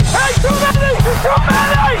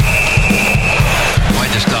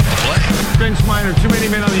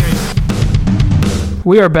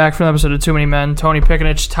We are back from an episode of Too Many Men. Tony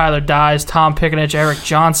Pickenich, Tyler Dyes, Tom Pickenich, Eric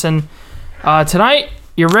Johnson. Tonight,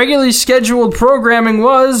 your regularly scheduled programming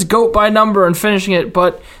was GOAT by number and finishing it,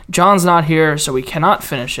 but John's not here, so we cannot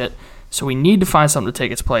finish it. So we need to find something to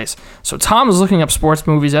take its place. So Tom is looking up sports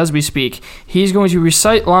movies as we speak. He's going to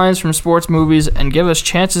recite lines from sports movies and give us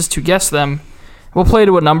chances to guess them. We'll play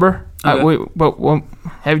to a number. Okay.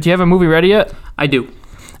 Do you have a movie ready yet? I do.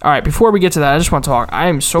 All right, before we get to that, I just want to talk. I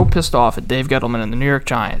am so pissed off at Dave Gettleman and the New York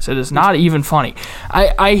Giants. It is not even funny.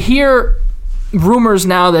 I hear rumors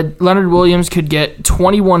now that Leonard Williams could get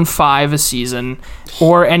 $21.5 a season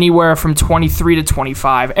or anywhere from 23 to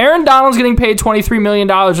 25. Aaron Donald's getting paid $23 million.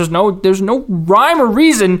 There's no rhyme or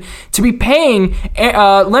reason to be paying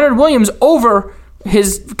Leonard Williams over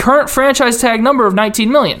his current franchise tag number of $19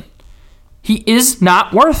 million. He is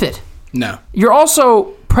not worth it. No. You're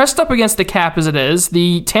also pressed up against the cap as it is.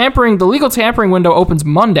 The legal tampering window opens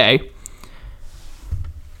Monday.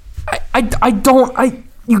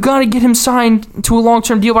 You got to get him signed to a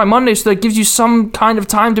long-term deal by Monday so that gives you some kind of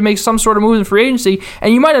time to make some sort of move in free agency,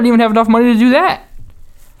 and you might not even have enough money to do that.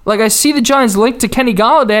 Like, I see the Giants linked to Kenny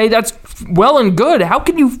Golladay. That's well and good. How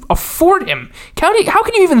can you afford him? How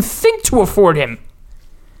can you even think to afford him?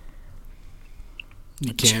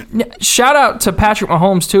 You can't. Shout out to Patrick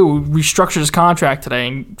Mahomes, too, who restructured his contract today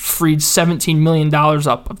and freed $17 million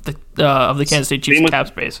up of the Kansas City Chiefs cap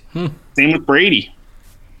space. Same with Brady.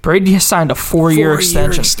 Brady has signed a four-year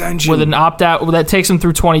extension with an opt-out that takes him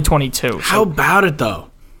through 2022. How about it, though?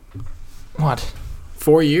 What?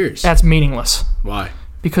 4 years. That's meaningless. Why?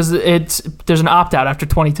 Because there's an opt-out after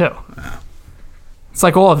 22. Oh. It's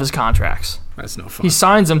like all of his contracts. That's no fun. He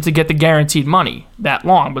signs them to get the guaranteed money that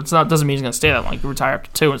long, but doesn't mean he's going to stay that long. He can retire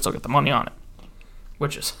after 2 and still get the money on it.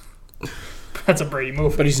 That's a Brady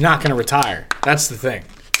move. But he's not going to retire. That's the thing.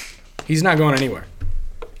 He's not going anywhere.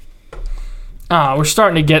 We're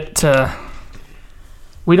starting to get to...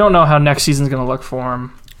 We don't know how next season's going to look for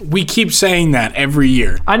him. We keep saying that every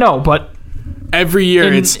year. I know, but... Every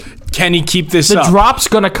year it's, can he keep this up? The drop's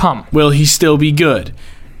going to come. Will he still be good?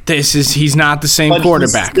 He's not the same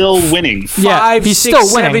quarterback. He's still winning. He's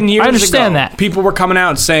still winning. 7 years I understand ago, that. People were coming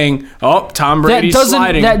out saying, "Oh, Tom Brady's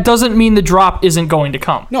sliding." That doesn't mean the drop isn't going to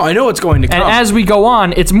come. No, I know it's going to come. And as we go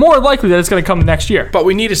on, it's more likely that it's going to come next year. But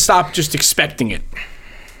we need to stop just expecting it.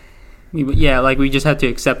 We just have to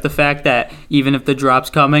accept the fact that even if the drop's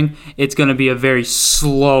coming, it's going to be a very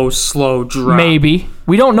slow drop. Maybe.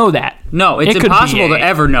 We don't know that. No, it's impossible to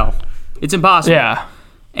ever know. It's impossible. Yeah.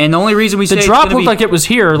 And the only reason we say the drop looked like it was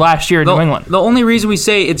here last year in New England. The only reason we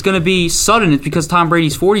say it's going to be sudden is because Tom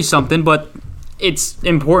Brady's 40-something, but it's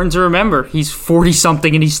important to remember he's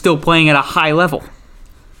 40-something and he's still playing at a high level.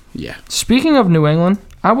 Yeah. Speaking of New England,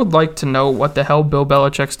 I would like to know what the hell Bill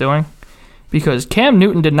Belichick's doing, because Cam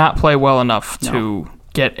Newton did not play well enough to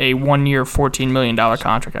get a 1-year, $14 million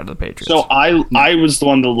contract out of the Patriots. So I was the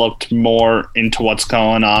one that looked more into what's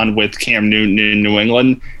going on with Cam Newton in New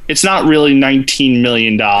England. It's not really $19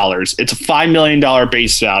 million. It's a $5 million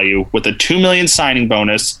base value with a $2 million signing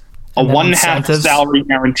bonus, a 1.5 salary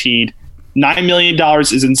guaranteed. $9 million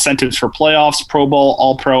is incentives for playoffs, Pro Bowl,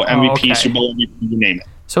 All-Pro, MVP, Super Bowl, you name it.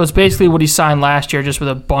 So it's basically what he signed last year, just with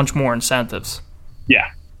a bunch more incentives.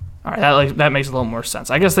 Yeah. All right, that makes a little more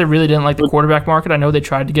sense. I guess they really didn't like the quarterback market. I know they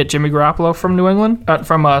tried to get Jimmy Garoppolo from New England,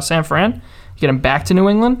 from San Fran, get him back to New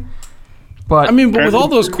England. But I mean, with all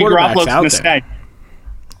those quarterbacks out there,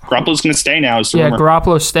 Garoppolo's going to stay now. Yeah,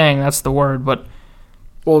 Garoppolo's staying. That's the word. But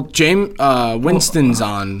James Winston's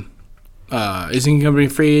on. Isn't he going to be a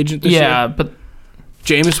free agent this year? Yeah, but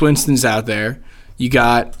Jameis Winston's out there. You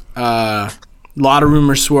got a lot of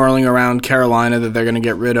rumors swirling around Carolina that they're going to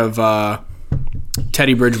get rid of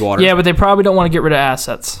Teddy Bridgewater. Yeah, but they probably don't want to get rid of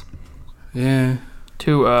assets. Yeah.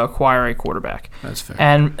 To acquire a quarterback. That's fair.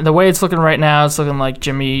 And the way it's looking right now, it's looking like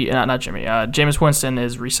Jameis Winston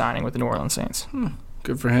is re-signing with the New Orleans Saints.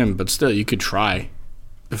 Good for him, but still, you could try.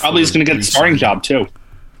 Probably he's going to get the starting job, too.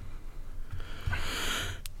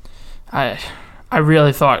 I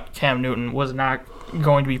really thought Cam Newton was not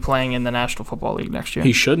going to be playing in the National Football League next year.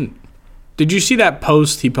 He shouldn't. Did you see that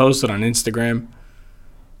post he posted on Instagram?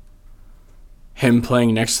 Him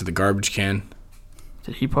playing next to the garbage can.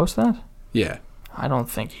 Did he post that? Yeah. I don't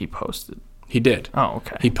think he posted. He did. Oh,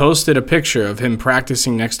 okay. He posted a picture of him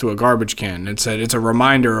practicing next to a garbage can and said it's a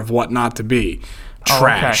reminder of what not to be.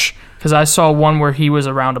 Trash. Because I saw one where he was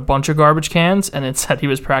around a bunch of garbage cans and it said he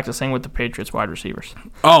was practicing with the Patriots wide receivers.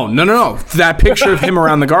 Oh, no. That picture of him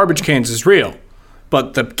around the garbage cans is real,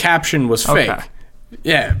 but the caption was fake. Okay.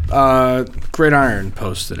 Yeah. Gridiron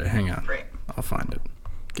posted it. Hang on. I'll find it.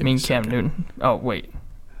 You mean Cam Newton? Oh, wait.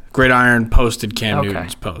 Gridiron posted Cam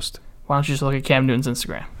Newton's post. Why don't you just look at Cam Newton's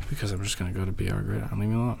Instagram? Because I'm just going to go to BR Grid. Leave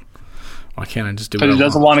me alone. Why can't I just do it? Because he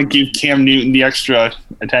doesn't want to give Cam Newton the extra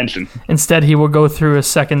attention. Instead, he will go through a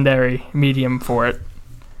secondary medium for it.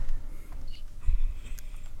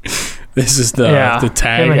 This is the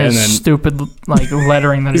tag, him and and his then stupid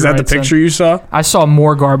lettering that is he that the writes in. picture you saw? I saw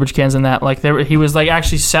more garbage cans than that. He was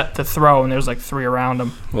actually set to throw, and there's 3 around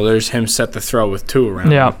him. Well, there's him set to throw with 2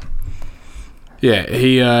 around. Yeah. him.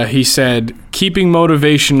 Yeah, he said, keeping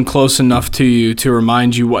motivation close enough to you to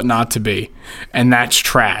remind you what not to be, and that's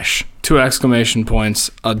trash. 2 exclamation points,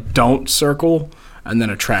 a don't circle, and then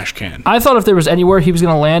a trash can. I thought if there was anywhere he was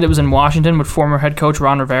going to land, it was in Washington with former head coach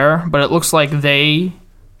Ron Rivera, but it looks like they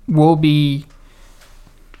will be,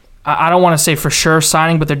 I don't want to say for sure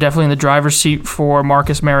signing, but they're definitely in the driver's seat for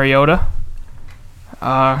Marcus Mariota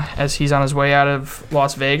as he's on his way out of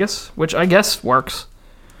Las Vegas, which I guess works.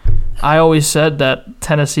 I always said that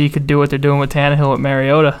Tennessee could do what they're doing with Tannehill at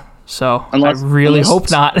Mariota, so I really hope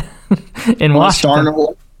not in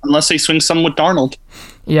Washington. Unless they swing some with Darnold.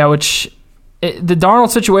 Yeah, the Darnold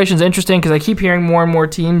situation is interesting because I keep hearing more and more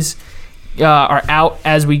teams are out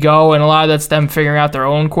as we go, and a lot of that's them figuring out their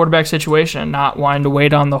own quarterback situation and not wanting to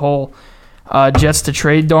wait on the whole Jets to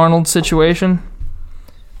trade Darnold situation.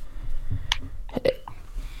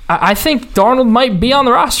 I think Darnold might be on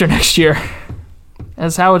the roster next year.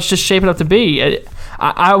 That's how it's just shaping up to be.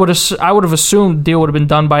 I would have assumed the deal would have been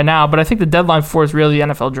done by now, but I think the deadline for is really the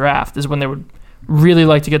NFL draft is when they would really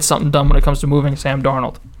like to get something done when it comes to moving Sam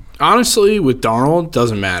Darnold. Honestly, with Darnold,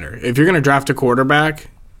 doesn't matter. If you're going to draft a quarterback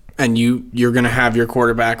and you're going to have your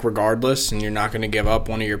quarterback regardless and you're not going to give up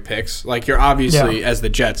one of your picks, you're obviously, as the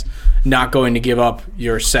Jets, not going to give up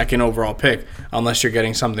your second overall pick unless you're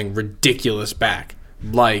getting something ridiculous back,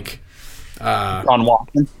 like on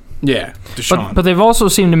Watson. Yeah, Deshaun. But they've also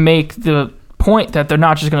seemed to make the point that they're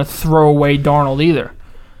not just going to throw away Darnold either.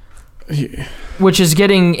 Yeah. Which is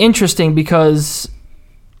getting interesting because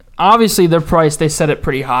obviously their price, they set it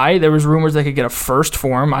pretty high. There was rumors they could get a first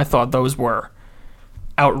for him. I thought those were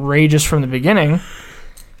outrageous from the beginning.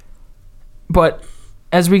 But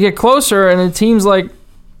as we get closer and it seems like,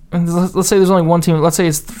 let's say there's only one team, let's say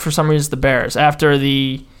it's for some reason it's the Bears. After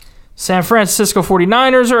the San Francisco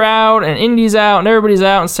 49ers are out and Indy's out and everybody's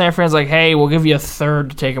out and San Fran's like, hey, we'll give you a third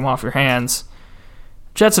to take him off your hands.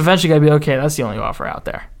 Jets eventually got to be, okay, that's the only offer out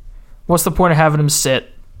there. What's the point of having him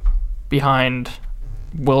sit behind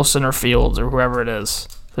Wilson or Fields or whoever it is?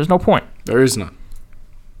 There's no point. There is none.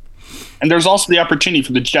 And there's also the opportunity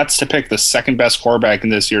for the Jets to pick the second best quarterback in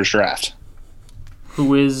this year's draft.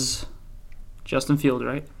 Who is Justin Fields,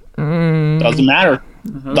 right? Doesn't matter.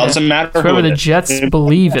 Okay. Doesn't matter. Whoever the Jets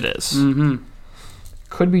believe it is. Mm-hmm.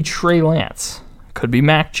 Could be Trey Lance. Could be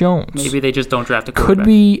Mac Jones. Maybe they just don't draft a quarterback. Could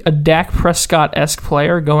be a Dak Prescott-esque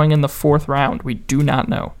player going in the 4th round. We do not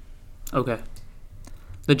know. Okay.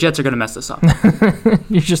 The Jets are going to mess this up.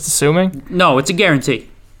 You're just assuming? No, it's a guarantee.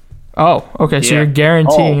 Oh, okay. So you're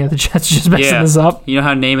guaranteeing that the Jets are just messing this up? You know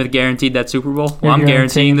how Namath guaranteed that Super Bowl? Well, I'm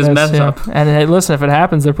guaranteeing this mess up. And hey, listen, if it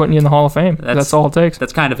happens, they're putting you in the Hall of Fame. That's all it takes.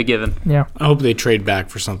 That's kind of a given. Yeah. I hope they trade back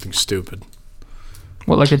for something stupid.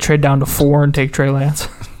 What, like they trade down to 4 and take Trey Lance?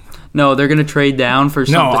 No, they're going to trade down for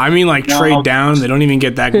something. No, I mean trade down. They don't even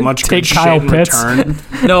get that much good shit in return.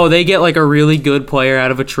 No, they get a really good player out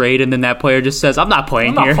of a trade, and then that player just says, I'm not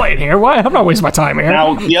playing here. Why? I'm not wasting my time here.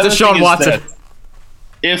 Now, the other Deshaun thing Watson.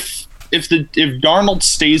 Is that if Darnold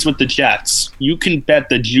stays with the Jets, you can bet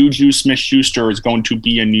that Juju Smith-Schuster is going to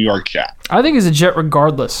be a New York Jet. I think he's a Jet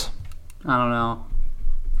regardless. I don't know.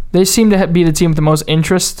 They seem to be the team with the most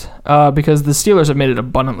interest because the Steelers have made it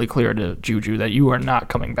abundantly clear to Juju that you are not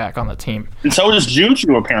coming back on the team. And so does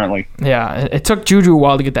Juju, apparently. Yeah, it took Juju a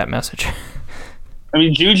while to get that message. I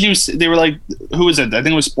mean, Juju, they were like, who was it? I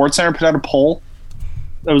think it was SportsCenter put out a poll.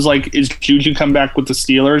 It was like, is Juju come back with the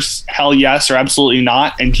Steelers? Hell yes or absolutely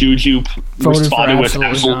not. And Juju responded with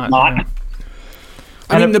absolutely not. Yeah.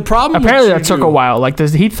 I mean, the problem apparently with that took a while.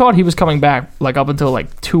 He thought he was coming back up until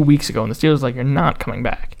 2 weeks ago, and the Steelers you're not coming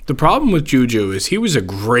back. The problem with Juju is he was a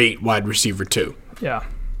great wide receiver too. Yeah.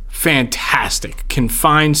 Fantastic. Can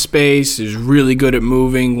find space, is really good at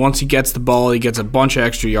moving. Once he gets the ball, he gets a bunch of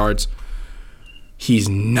extra yards. He's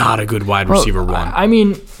not a good wide receiver one. I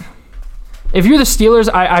mean, if you're the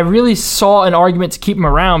Steelers, I really saw an argument to keep him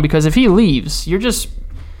around because if he leaves, you're just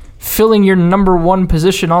filling your number 1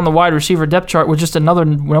 position on the wide receiver depth chart with just another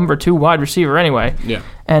number 2 wide receiver anyway. Yeah.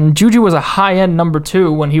 And Juju was a high-end number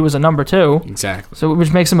 2 when he was a number 2. Exactly. So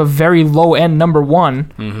which makes him a very low-end number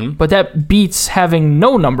 1. Mm-hmm. But that beats having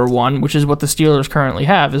no number 1, which is what the Steelers currently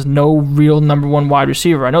have, is no real number 1 wide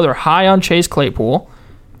receiver. I know they're high on Chase Claypool,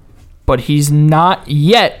 but he's not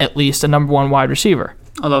yet at least a number 1 wide receiver.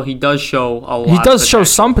 Although he does show a lot. He does of show potential.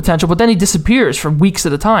 some potential, but then he disappears for weeks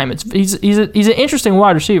at a time. He's an interesting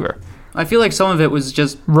wide receiver. I feel like some of it was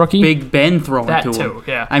just Rookie? Big Ben throwing That to too, him.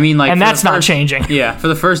 yeah. I mean, like, And for that's the not first- changing. Yeah, for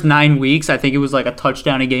the first 9 weeks, I think it was like a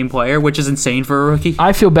touchdown a game player, which is insane for a rookie.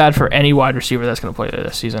 I feel bad for any wide receiver that's going to play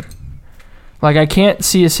this season. Like, I can't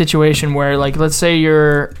see a situation where, like, let's say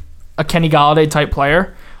you're a Kenny Golladay type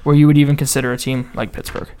player where you would even consider a team like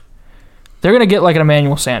Pittsburgh. They're going to get like an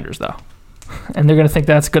Emmanuel Sanders, though. And they're going to think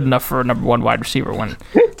that's good enough for a number one wide receiver when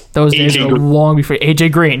those days A.J. are Green. long before. A.J.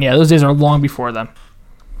 Green, yeah, those days are long before them.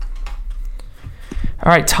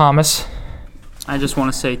 All right, Thomas. I just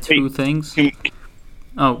want to say two things. Can-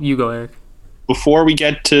 Oh, you go, Eric. Before we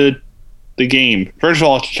get to the game, first of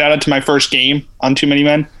all, shout out to my first game on Too Many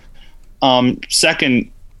Men.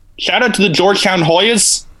 Second, shout out to the Georgetown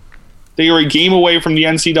Hoyas. They were a game away from the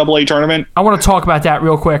NCAA tournament. I want to talk about that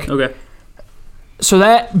real quick. Okay. So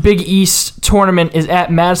that Big East tournament is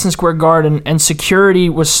at Madison Square Garden, and security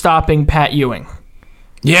was stopping Pat Ewing.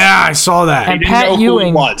 Yeah, I saw that. And didn't Pat know who Ewing,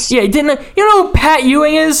 he was. yeah, he didn't. You know who Pat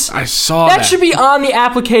Ewing is? I saw That should be on the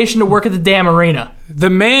application to work at the damn arena.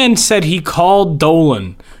 The man said he called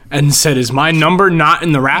Dolan and said, "Is my number not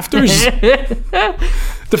in the rafters?"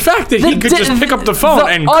 The fact that he could just pick up the phone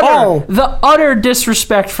and call. The utter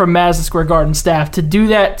disrespect from Madison Square Garden staff to do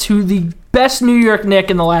that to the best New York Knick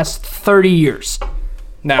in the last 30 years, Of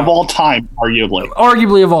Now, all time, arguably.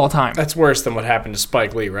 arguably of all time. that's worse than what happened to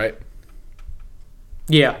Spike Lee, right?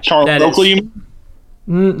 Yeah. Charles that is. Oakley.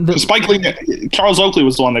 Spike Lee. Charles Oakley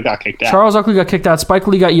was the one that got kicked out. Charles Oakley got kicked out. Spike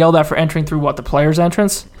Lee got yelled at for entering through what, the players'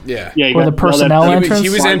 entrance? Yeah. Yeah, he Or got the personnel yelled at. entrance? He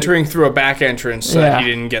was entering through a back entrance so Yeah. that he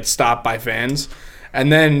didn't get stopped by fans. And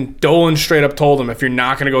then Dolan straight up told him, if you're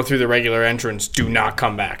not going to go through the regular entrance, do not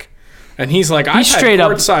come back. And he's like, I've straight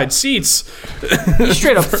had up- courtside seats. He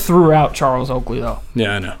straight up threw out Charles Oakley, though.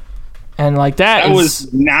 Yeah, I know. And, like, That is...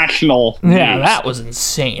 was national Yeah, news. that was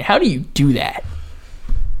insane. How do you do that?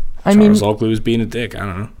 I Charles mean, Oakley was being a dick. I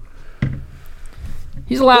don't know.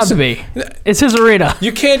 he's allowed to be. It's his arena.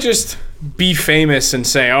 You can't just be famous and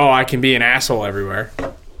say, oh, I can be an asshole everywhere.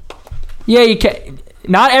 Yeah, you can.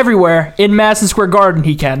 Not everywhere. In Madison Square Garden,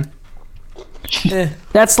 he can.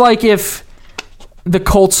 That's like if the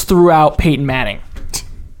Colts threw out Peyton Manning.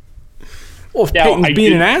 Well, if Yeah, Peyton's I being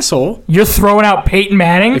do- an asshole, You're throwing out Peyton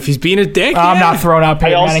Manning? if he's being a dick, I'm yeah. not throwing out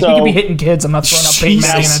Peyton I Manning. He also- could be hitting kids. I'm not throwing out Peyton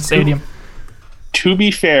Manning in that Jesus. stadium. To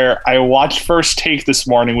be fair, I watched First Take this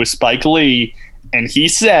morning with Spike Lee, and he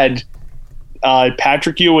said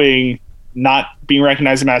Patrick Ewing not being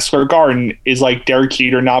recognized in Madison Square Garden is like Derek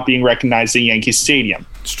Jeter not being recognized in Yankee Stadium.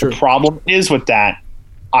 It's true. The problem is with that,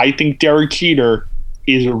 I think Derek Jeter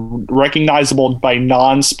is recognizable by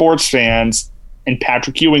non-sports fans, and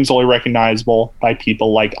Patrick Ewing's only recognizable by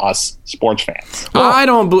people like us sports fans. I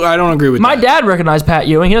don't agree with My that. dad recognized Pat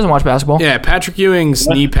Ewing. He doesn't watch basketball. Yeah, Patrick Ewing's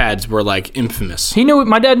knee pads were like infamous.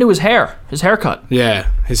 My dad knew his hair, his haircut. Yeah,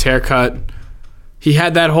 his haircut. He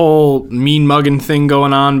had that whole mean mugging thing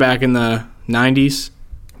going on back in the 90s.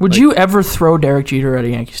 Would you ever throw Derek Jeter at a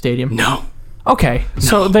Yankee Stadium? No. Okay,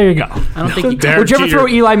 so there you go. I don't think you Derek Would you ever Jeter- throw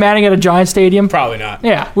Eli Manning at a Giant Stadium? Probably not.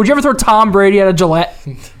 Yeah. Would you ever throw Tom Brady at a Gillette?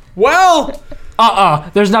 Well,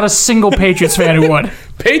 There's not a single Patriots fan who would.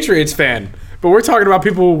 Patriots fan. But we're talking about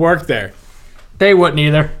people who work there. They wouldn't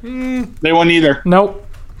either. They won't either. Nope.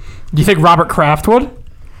 Do you think Robert Kraft would?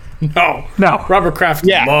 No. No. Robert Kraft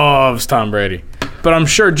Yeah. loves Tom Brady. But I'm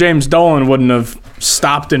sure James Dolan wouldn't have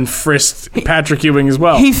stopped and frisked Patrick Ewing as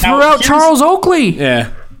well. He threw Now, out here's- Charles Oakley. Yeah.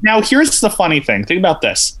 Now, here's the funny thing. Think about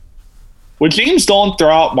this. Would James Dolan throw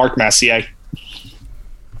out Mark Messier?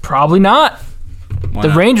 Probably not. Why The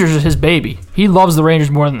not? Rangers is his baby. He loves the Rangers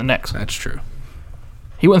more than the Knicks. That's true.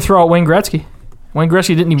 He wouldn't throw out Wayne Gretzky. Wayne Gretzky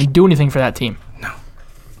didn't even do anything for that team.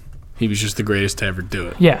 He was just the greatest to ever do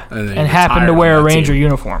it. Yeah. And then he And happened to retired wear on a that Ranger team.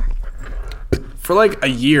 uniform. For like a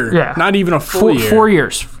year. Yeah. Not even a full year. 4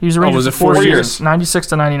 years. He was a Ranger was for it 4 4 years? years? 96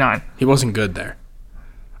 to 99. He wasn't good there.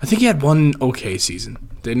 I think he had one okay season,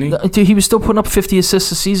 didn't he? Dude, he was still putting up 50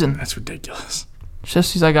 assists a season. That's ridiculous. It's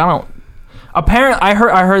just he's like, I don't. Apparently, I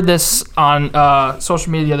heard this on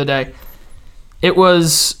social media the other day. It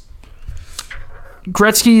was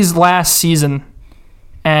Gretzky's last season,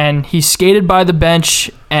 and he skated by the bench,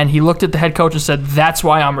 and he looked at the head coach and said, "That's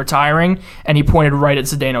why I'm retiring," and he pointed right at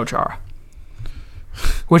Zdeno Chara,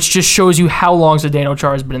 which just shows you how long Zdeno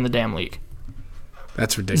Chara has been in the damn league.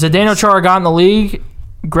 That's ridiculous. Zdeno Chara got in the league.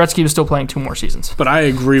 Gretzky was still playing 2 more seasons. But I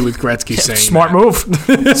agree with Gretzky saying Smart that.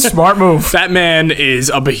 move. Smart move. That man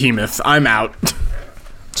is a behemoth. I'm out.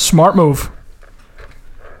 Smart move.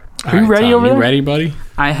 Are you ready Tom, over you there? ready, buddy?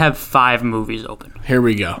 I have 5 movies open. Here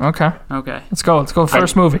we go. Oh. Okay. Okay. Let's go. Let's go.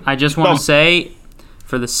 First movie. I just want to say,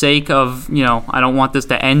 for the sake of, I don't want this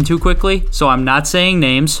to end too quickly, so I'm not saying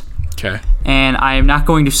names, Okay, and I am not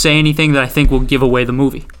going to say anything that I think will give away the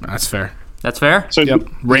movie. that's fair. That's fair? So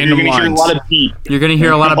Random you're gonna hear a lines. lot of beep. You're going to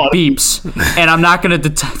hear a lot of beeps, and I'm not going to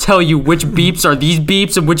tell you which beeps are these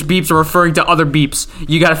beeps and which beeps are referring to other beeps.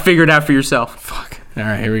 You got to figure it out for yourself. Fuck. All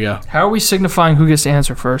right, here we go. How are we signifying who gets to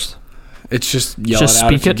answer first? It's just yell Just it out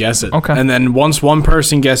speak if you it? guess it. Okay. And then once one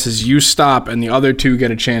person guesses, you stop, and the other two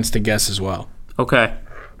get a chance to guess as well. Okay.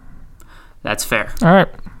 That's fair. All right.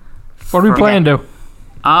 What are we playing to? Well,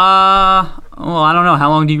 I don't know. How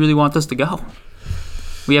long do you really want this to go?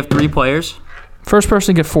 We have 3 players. First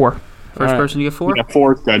person to get 4. First All right. person to get 4. Yeah,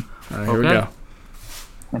 4 is good. All right, here we Okay.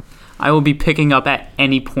 go. I will be picking up at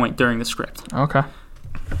any point during the script. Okay.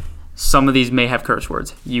 Some of these may have curse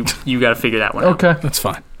words. You got to figure that one out. Okay. That's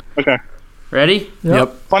fine. Okay. Ready?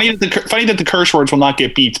 Yep. Funny that the curse words will not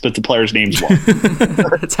get beats, but the players' names will.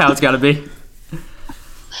 That's how it's got to be.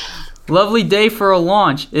 Lovely day for a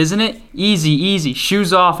launch, isn't it? Easy, easy.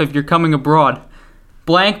 Shoes off if you're coming abroad.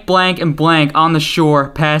 Blank, blank, and blank on the shore,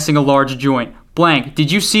 passing a large joint. Blank.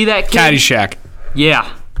 Did you see that kid? Caddyshack.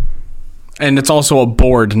 Yeah. And it's also a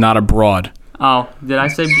board, not a broad. Oh, did I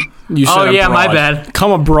say? You said Oh, yeah, my abroad. bad.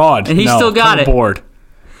 Come abroad. And he No, still got come it. Aboard.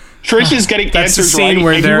 Trish is getting That's the answers scene right.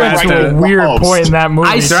 where and they're you at went the- right A to weird host. point in that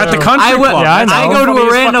movie. They're at the so- country I club. Yeah, I know. I go to a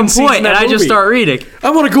Funniest random fucking scenes point in and that I just movie. start reading. I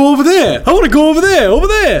want to go over there. I want to go over there. Over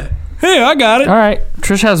there. Hey, I got it. All right.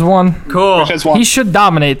 Trish has 1. Cool. Trish has one. He should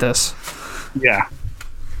dominate this. Yeah.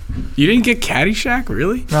 You didn't get Caddyshack,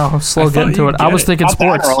 really? No, slow I thought getting to you'd it. I get was it. thinking Not that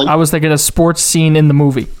sports. early. I was thinking a sports scene in the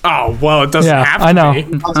movie. Oh, well, it doesn't Yeah, have to I know. be. I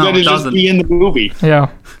was No, going it to just doesn't. be in the movie. Yeah.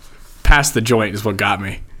 Pass the joint is what got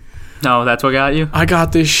me. No, that's what got you? I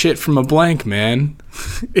got this shit from a blank, man.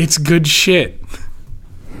 It's good shit.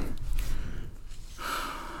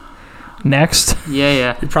 Next.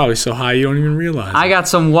 Yeah. You're probably so high you don't even realize I it. got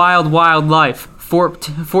some wild life.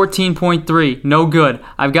 14.3. No good.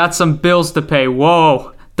 I've got some bills to pay.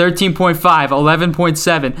 Whoa. 13.5.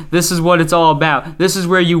 11.7. This is what it's all about. This is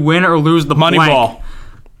where you win or lose the blank. Moneyball.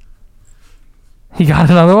 He got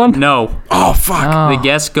another one? No. Oh, fuck. Oh. The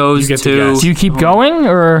guess goes You get to to... guess. Do you keep going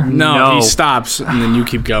or No, No. he stops, and then you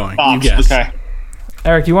keep going. Oh, You guess. Okay.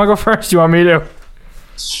 Eric, you want to go first? Do you want me to?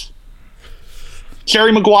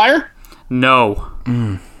 Jerry Maguire? No.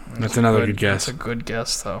 That's another good guess. That's a good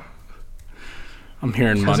guess, though. I'm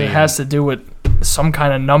hearing Because money. it has to do with some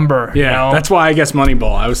kind of number. yeah, you know? that's why I guess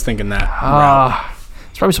Moneyball. I was thinking that.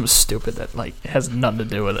 It's probably something stupid that has nothing to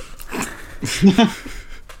do with it.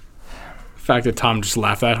 The fact that Tom just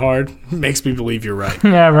laughed that hard makes me believe you're right.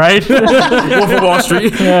 Yeah, right? Wolf of Wall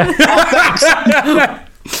Street.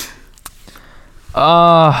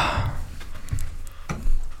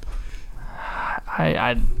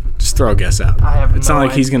 I Just throw a guess out. I have It's no not like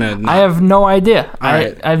idea. he's gonna. I have no idea. All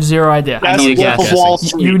right. I have zero idea. That's need a Wolf guess. of Wall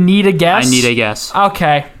Street. You need a guess? I need a guess.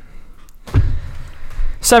 Okay.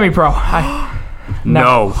 Semi-pro.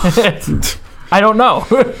 No. I don't know.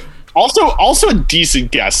 Also a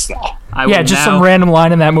decent guess, though. I Yeah, will just now, some random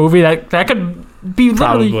line in that movie that could be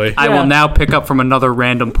literally. Probably. I yeah. will now pick up from another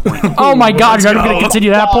random point. Oh my God! You're go. going to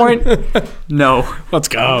continue that point? No. Let's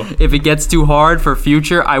go. If it gets too hard for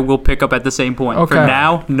future, I will pick up at the same point. For Okay.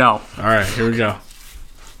 now, no. All right, here we go.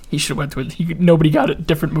 He should have went to it. Nobody got it.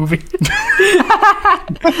 Different movie.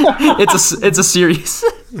 It's a series.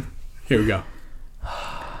 Here we go.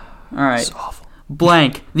 All right.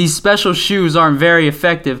 Blank. These special shoes aren't very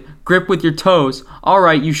effective. Grip with your toes. All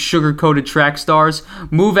right, you sugar-coated track stars.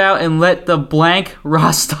 Move out and let the blank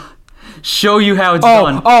Rasta show you how it's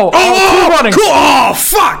done. Cool running. Cool. Oh,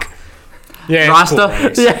 fuck. Yeah, it's Rasta? Cool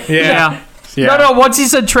Runnings. Yeah. Yeah. Yeah. No. Once he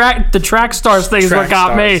said the track stars thing is what Track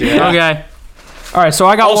got stars, me. yeah. Okay. All right, so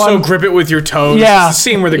I got Also, one. grip it with your toes. Yeah. It's the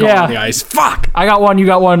scene where they go Yeah. on the ice. Fuck. I got one. You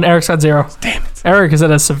got one. Eric's got 0. Damn it. Eric is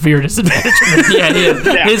at a severe disadvantage. Yeah, he is.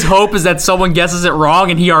 Yeah. His hope is that someone guesses it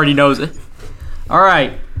wrong and he already knows it. All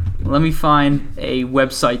right. Let me find a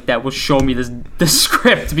website that will show me this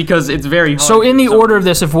script because it's very hard. So in the order of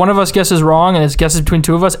this, if one of us guesses wrong and it's guesses between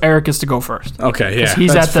two of us, Eric gets to go first. Okay, yeah.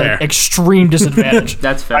 He's that's at the fair. extreme disadvantage.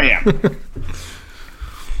 That's fair. I am.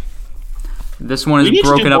 This one We is need to do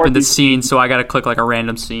broken up more of into these- scenes, so I got to click like a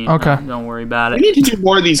random scene. Okay. Don't worry about We it. need to do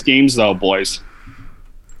more of these games, though, boys.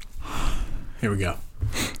 Here we go.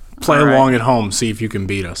 Play All right. along at home. See if you can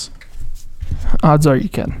beat us. Odds are you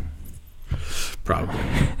can. Probably.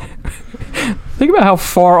 Think about how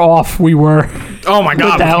far off we were. Oh my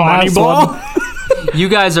God! that last Moneyball. You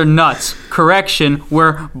guys are nuts. Correction,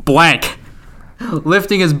 we're blank.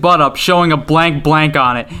 Lifting his butt up, showing a blank blank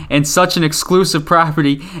on it, and such an exclusive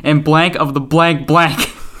property, and blank of the blank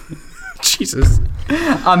blank. Jesus.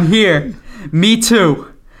 I'm here. Me too.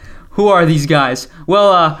 Who are these guys?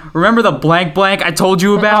 Well, remember the blank I told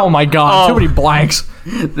you about? Oh my god, too many blanks.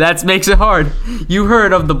 That makes it hard. You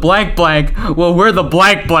heard of the blank. Well, we're the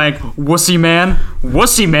blank. Wussy man.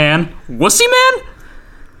 Wussy man. Wussy man?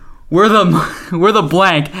 We're the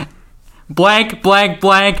blank. Blank.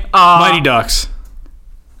 Mighty Ducks.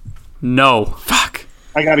 No. Fuck.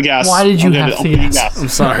 I got to guess. Why did you I'll have to take a guess? guess. I'm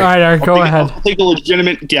sorry. All right, Eric, go ahead. I'll take a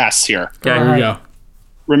legitimate guess here. Okay. Here we go.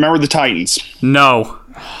 Remember the Titans. No.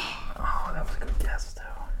 That was a good guess, too.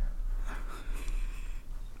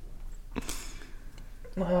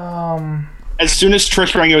 As soon as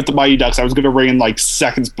Trish rang it with the Mighty Ducks, I was going to ring in like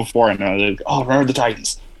seconds before, and I was like, "Oh, remember the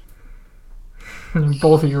Titans."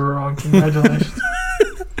 Both of you were wrong. Congratulations.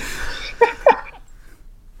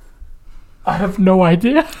 I have no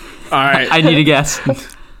idea. All right. I need a guess.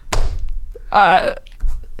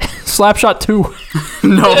 Slapshot 2.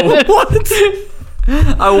 No. What?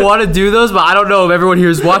 I want to do those, but I don't know if everyone here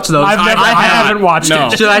has watched those. I haven't watched No.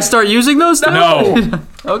 it. Should I start using those now? No.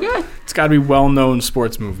 Okay. It's got to be well-known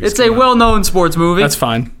sports movies. It's a Come on. well-known sports movie. That's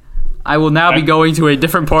fine. I will now be going to a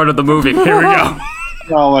different part of the movie. Here we go.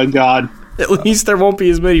 Oh my god! At least there won't be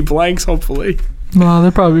as many blanks, hopefully. No,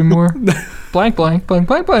 there'll probably be more. Blank. Right?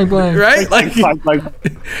 Like,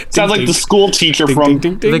 Sounds like the school teacher from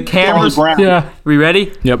The camera. Charlie Brown. Yeah. We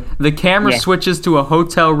ready? Yep. The camera Yeah. switches to a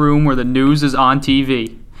hotel room where the news is on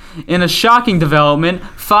TV. In a shocking development,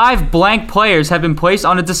 5 blank players have been placed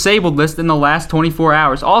on a disabled list in the last 24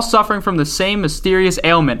 hours, all suffering from the same mysterious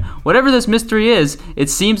ailment. Whatever this mystery is, it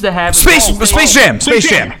seems to have... Space Jam.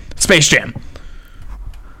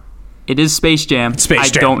 It is Space Jam. Space I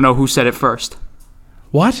Jam. don't know who said it first.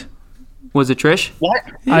 What? Was it Trish? What?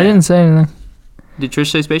 I didn't say anything. Did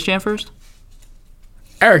Trish say Space Jam first?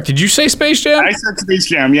 Eric, did you say Space Jam? I said Space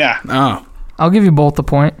Jam. Yeah. Oh. I'll give you both the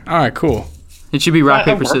point. All right, cool. It should be rock,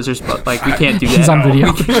 That paper, works. scissors, but like we can't do He's that. on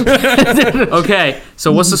video. Okay,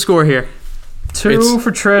 so what's the score here? 2 It's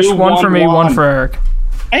for Trish, 2, 1 for me, 1 1. for Eric.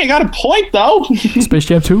 Hey, I got a point though. Space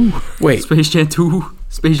Jam 2. Wait. Space Jam 2.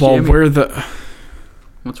 Space Well, Jam. we're the...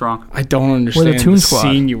 What's wrong? I don't understand Toon the Squad.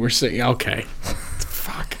 scene you were saying. Okay.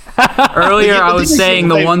 Fuck. Earlier, I was They- saying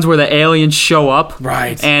the ones where the aliens show up.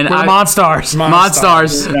 Right. And We're the Monstars.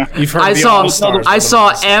 Monstars. Yeah. You've heard I the saw All-Stars I with the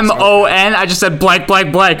saw Monstars. M-O-N. I just said blank,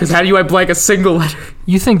 because how do I blank a single letter?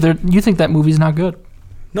 You think that movie's not good?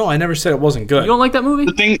 No, I never said it wasn't good. You don't like that movie?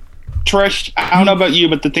 The thing, Trish, I don't know about you,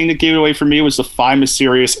 but the thing that gave it away for me was the 5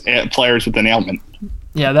 mysterious players with an ailment.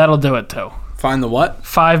 Yeah, that'll do it too. Find the what?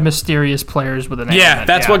 5 mysterious players with an Yeah, ailment,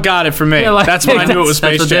 that's what got it for me. Yeah, like- that's when I knew it was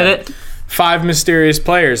That's Space what Jam. did it? 5 mysterious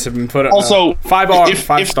players have been put up. Also, 5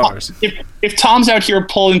 if stars. If Tom's out here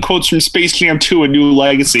pulling quotes from Space Jam 2: A New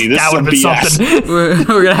Legacy, this That would is have some been BS. something.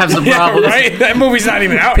 We're gonna have some Yeah, problems. right? That movie's not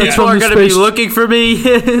even out yet. People are from gonna be Space- looking for me.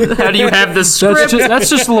 How do you have the script? That's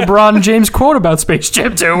just a LeBron James quote about Space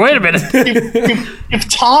Jam 2. Wait a minute. If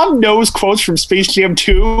Tom knows quotes from Space Jam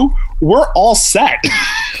 2, we're all set.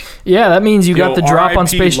 Yeah, that means you got the drop on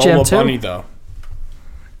R.I.P. Space Jam Lola 2. Bunny, though.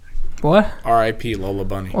 What? R.I.P. Lola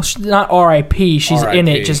Bunny. Well, she's not R.I.P. She's in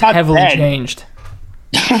it, R.I.P. just Not heavily dead. changed.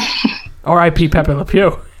 R.I.P. Pepe Le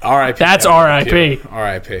Pew. R.I.P. That's R.I.P.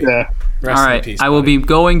 R.I.P. Yeah. Rest All in right, peace, I will buddy. be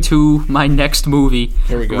going to my next movie.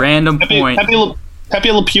 Here we go. Random point.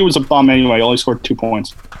 Pepe Le Pew was a bum anyway. Only scored 2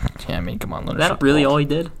 points. Yeah, I mean, come on. Is that really all he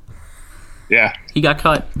did? Yeah. He got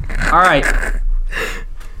cut. All right.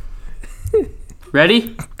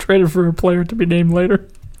 Ready? Traded for a player to be named later.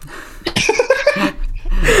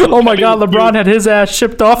 Oh my God, LeBron had his ass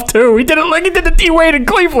shipped off too. He did it like he did the D Wade in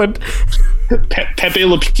Cleveland. Pepe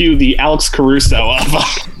Le Pew, the Alex Caruso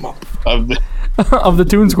of the Of the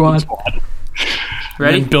Toon Squad.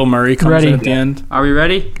 Ready? And Bill Murray comes Ready. in at the end. Are we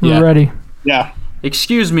ready? Yeah. We're ready. yeah.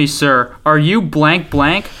 Excuse me, sir. Are you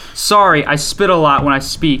blank? Sorry, I spit a lot when I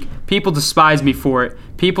speak. People despise me for it.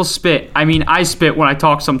 People spit. I mean, I spit when I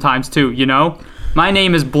talk sometimes too, you know? My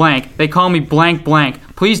name is blank. They call me blank.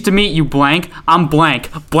 Pleased to meet you, blank. I'm blank.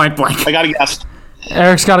 I got to guess.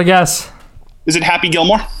 Eric's got a guess. Is it Happy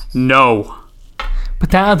Gilmore? No.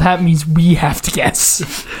 But now that means we have to guess.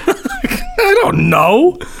 I don't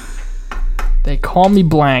know. They call me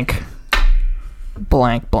blank.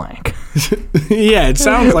 Yeah, it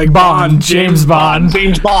sounds like Bond. James Bond.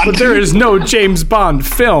 James Bond. But there is no James Bond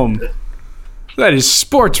film. That is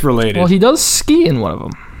sports related. Well, he does ski in one of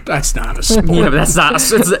them. That's not a sport. Yeah, but that's not.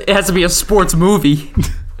 It has to be a sports movie.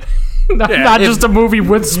 Not just a movie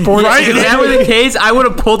with sports. If that were the case, I would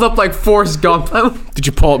have pulled up like Forrest Gump. Did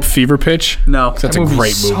you pull up Fever Pitch? No. That's a Movie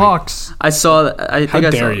great movie. sucks. I saw. I How think I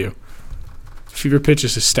dare saw, you? Fever Pitch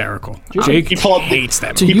is hysterical. Jake You pull up hates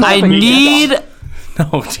that Do movie. you I have a- need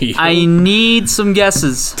No, to you. I need some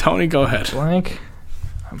guesses. Tony, go ahead. Blank.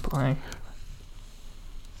 I'm blank.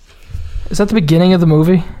 Is that the beginning of the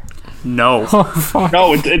movie? No. Oh, fuck.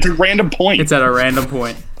 No, it's a random point. It's at a random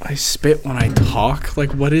point. I spit when I talk?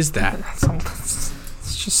 Like, what is that?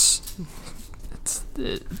 It's just...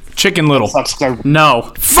 Chicken Little. Sucks 'cause I-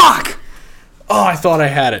 No. Fuck! Oh, I thought I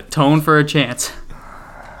had it. Tone for a chance.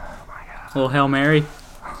 Little Hail Mary.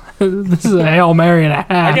 This is a Hail Mary and a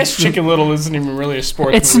half. I guess Chicken Little isn't even really a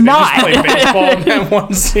sports It's movie. not. They just play baseball in that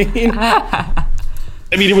one scene.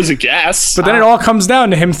 I mean, it was a guess. But then it all comes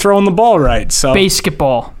down to him throwing the ball right. So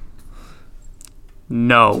Basketball.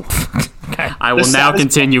 No. Okay. I will The now saddest-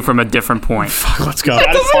 continue from a different point. let's go.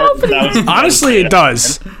 That was- Honestly, it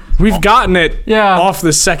does. We've gotten it Yeah. off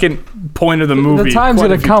the second point of the movie. The time's quite a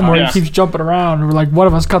gonna few come where times. he keeps jumping around. And we're like, one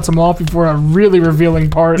of us cuts him off before a really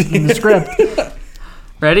revealing part in the script.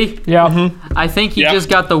 Ready? Yeah. I think he Yeah. just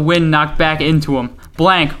got the wind knocked back into him.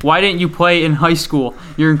 Blank, why didn't you play in high school?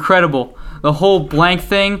 You're incredible. The whole blank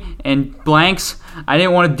thing and blanks, I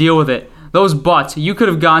didn't want to deal with it. Those butts, you could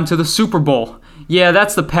have gone to the Super Bowl. Yeah,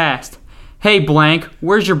 that's the past. Hey, blank,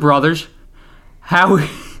 where's your brothers? How...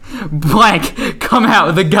 Blank, come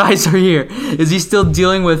out, the guys are here. Is he still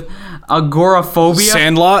dealing with agoraphobia?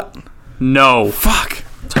 Sandlot. No. Fuck.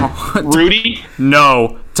 Rudy?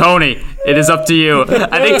 No. Tony, it is up to you.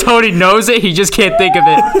 I think Tony knows it, he just can't think of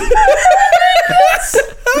it.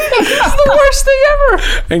 The worst thing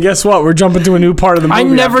ever. And guess what? We're jumping to a new part of the movie. I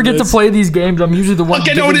never after get to this. play these games. I'm usually the one Look,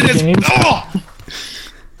 I know what giving it the is. games. Oh,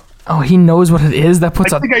 Oh, he knows what it is. That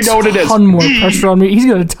puts I think I know what it is. ton more pressure on me. He's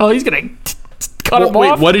gonna cut him Wait,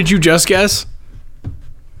 off. what did you just guess?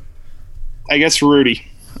 I guess Rudy.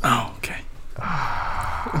 Oh, okay.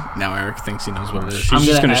 Now Eric thinks he knows what it is. I'm He's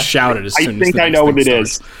just gonna going to have shout it as I soon as think the I next know thing what it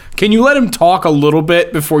starts. Can you let him talk a little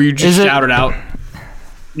bit before you just Is it- shout it out?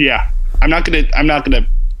 Yeah, I'm not gonna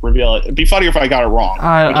reveal it. It'd be funnier if I got it wrong. which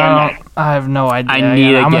I might. I have no idea. I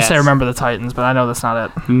need a I'm gonna guess. say Remember the Titans, but I know that's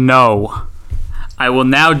not it. No. I will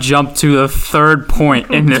now jump to the third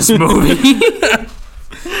point in this movie.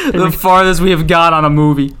 The farthest we have got on a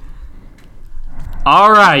movie.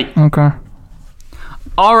 All right. Okay.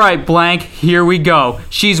 All right, blank. Here we go.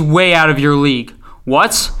 She's way out of your league.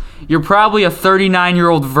 What? You're probably a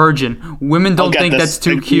 39-year-old virgin. Women don't get think this. that's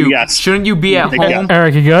too Thank you, cute. yes. Shouldn't you be at Thank you. home?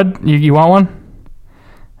 Eric, you good? You want one?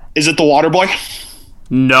 Is it the Water Boy?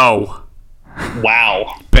 No.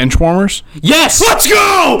 Wow. Bench warmers? Yes! Let's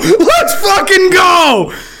go! Let's fucking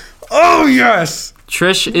go! Oh, yes!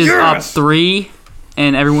 Trish is Yes! up 3,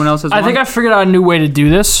 and everyone else has I 1. think I figured out a new way to do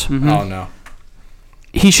this. Oh, no.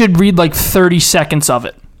 He should read like 30 seconds of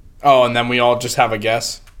it. Oh, and then we all just have a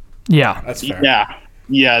guess? Yeah. That's fair.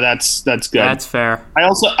 Yeah, that's good. That's fair. I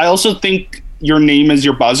also think your name is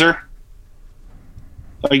your buzzer.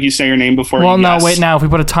 Like you say your name before. Well, you no, guess. wait. Now, if we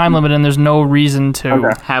put a time limit in, there's no reason to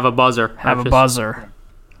Okay. Have a buzzer. have a Just- buzzer.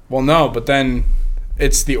 Well, no, but then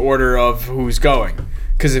it's the order of who's going.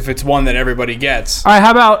 Because if it's one that everybody gets, All right.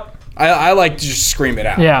 How about? I like to just scream it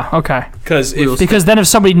out. Yeah. Okay. Because if Because then if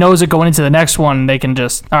somebody knows it going into the next one, they can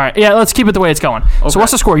just. All right. Yeah. Let's keep it the way it's going. So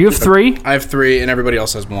what's the score? You have 3. I have 3 and everybody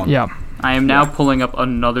else has 1. Yeah. I am now pulling up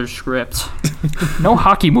another script. No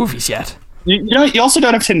hockey movies yet. You also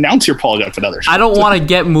don't have to announce your pulling up another. I don't want to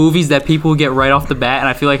get movies that people get right off the bat, and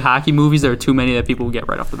I feel like hockey movies, there are too many that people get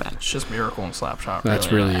right off the bat. It's just Miracle and Slapshot.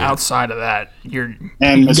 That's really it. outside of that. You're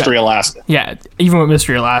And Mystery Alaska. yeah. Even with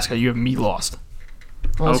Mystery Alaska, you have me lost.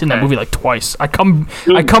 I've only seen that Okay. movie like twice. I come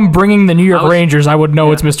bringing the New York I was- Rangers. I would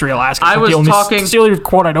know it's Mystery Alaska. I It's was the only, talking- it's the only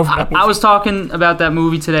quote I know from that movie. I was talking about that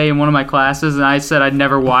movie today in one of my classes, and I said I'd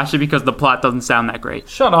never watch it because the plot doesn't sound that great.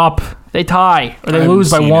 Shut up. They tie or they haven't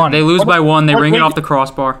lose by seen it. 1. They lose by 1, they ring it wait. off the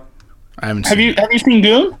crossbar. I haven't Have seen you seen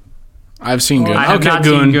Goon? I've seen Goon. I have okay, not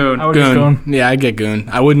Goon. seen Goon. I would get Goon. Yeah, I get Goon.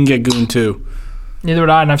 I wouldn't get Goon 2. Neither would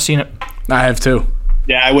I, and I've seen it. I have 2.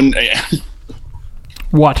 Yeah, I wouldn't.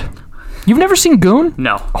 What? You've never seen Goon?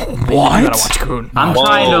 No. You gotta watch Goon. I'm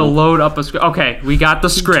trying to load up a script. Okay, we got the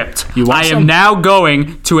script. You want I am some? now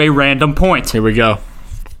going to a random point. Here we go.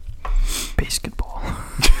 Basketball.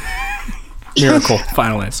 Miracle.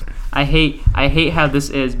 Final answer. I hate how this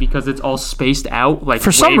is because it's all spaced out. Like For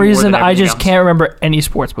way some more reason, than I everything just else. can't remember any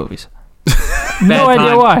sports movies. Bad No idea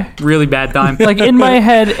time. why. Really bad time. Like in my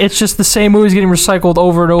head, it's just the same movies getting recycled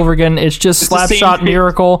over and over again. It's just the same Slapshot, thing.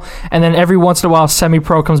 Miracle, and then every once in a while,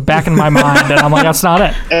 Semi-Pro comes back in my mind, and I'm like, that's not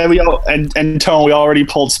it. And Tone, we already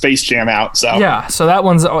pulled Space Jam out. So Yeah, so that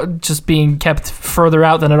one's just being kept further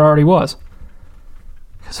out than it already was.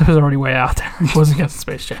 Because it was already way out there. It wasn't against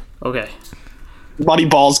Space Jam. Okay,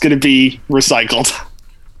 Moneyball's gonna be recycled.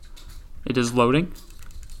 it is loading.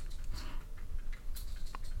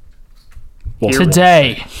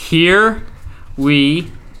 Today. Here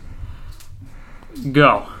we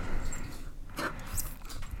go.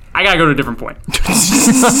 I gotta go to a different point.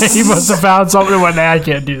 He must have found something when I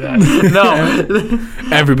can't do that.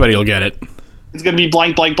 No. Everybody will get it. It's gonna be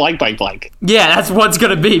blank, blank, blank, blank, blank. Yeah, that's what it's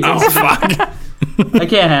gonna be. Oh, fuck. I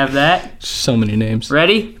can't have that. So many names.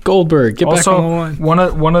 Ready? Goldberg, get back on the Also,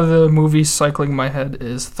 line. one of the movies cycling my head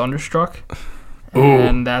is Thunderstruck. Ooh.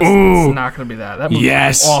 And that's not going to be that. That movie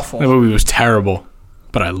Yes. was awful. That movie was terrible,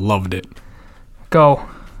 but I loved it. Go,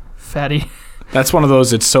 fatty. That's one of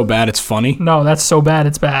those, it's so bad it's funny. No, that's so bad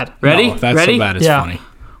it's bad. Ready? No, that's Ready? so bad it's Yeah. funny.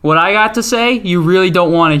 What I got to say, you really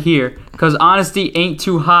don't want to hear, because honesty ain't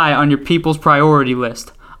too high on your people's priority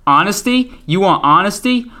list. Honesty? You want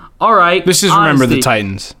honesty? All right. This is honesty. Remember the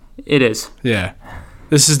Titans. It is. Yeah.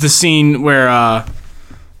 This is the scene where,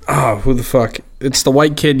 who the fuck? It's the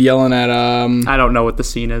white kid yelling at, I don't know what the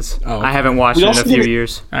scene is. Oh, okay. I haven't watched We it in a also few did it-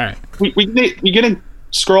 years. all right. We gonna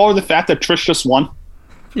scroll over the fact that Trish just won.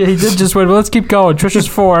 Yeah, he did just win. But let's keep going. Trish is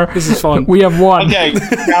 4. This is fun. We have 1. Okay,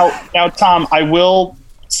 now, Tom, I will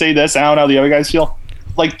say this. I don't know how the other guys feel.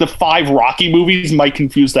 Like the 5 Rocky movies might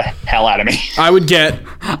confuse the hell out of me. I would get,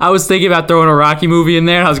 I was thinking about throwing a Rocky movie in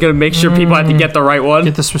there, and I was going to make sure people had to get the right one.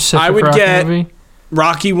 Get the specific I would Rocky get- movie.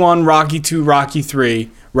 Rocky 1, Rocky 2, Rocky 3,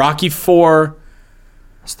 Rocky 4.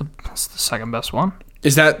 That's the second best one.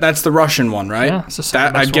 That's the Russian one, right? Yeah, it's the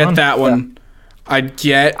second best I'd get one. that one. I'd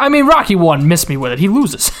get I mean, Rocky 1, miss me with it. He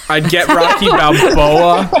loses. I'd get Rocky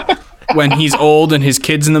Balboa when he's old and his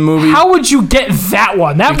kid's in the movie. How would you get that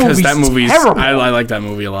one? Because that movie's terrible. I like that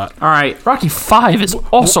movie a lot. All right. Rocky 5 is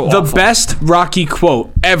also The awful. best Rocky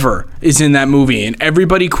quote ever is in that movie, and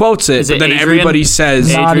everybody quotes it, Is but it then Adrian? everybody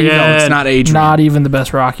says, Not Adrian. no, it's not Adrian. Not even the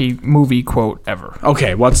best Rocky movie quote ever.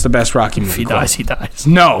 Okay, what's the best Rocky movie If he quote? dies, he dies.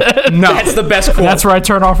 No, no. That's the best quote. That's where I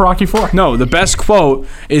turn off Rocky 4. No, the best quote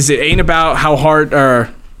is it ain't about how hard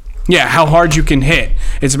how hard you can hit.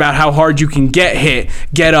 It's about how hard you can get hit,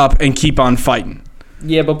 get up, and keep on fighting.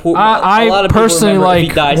 Yeah, but I personally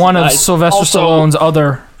like one of Sylvester Also- Stallone's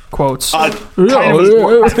other quotes. Kind of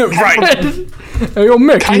Right. Hey, yo,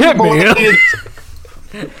 Mick, you hit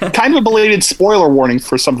me. kind of a belated spoiler warning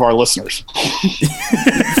for some of our listeners.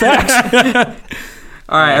 Facts.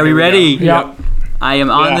 All right, are we ready? Yep. I am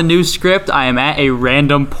on Yeah. the new script. I am at a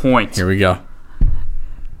random point. Here we go.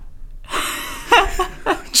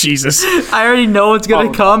 Jesus. I already know what's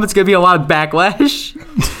going to come. It's going to be a lot of backlash.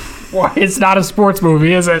 Why, it's not a sports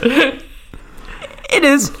movie, is it? It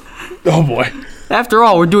is. Oh boy. After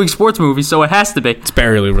all, we're doing sports movies, so it has to be. It's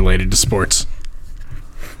barely related to sports.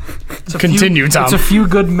 Continue, Tom. It's a few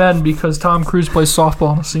good men because Tom Cruise plays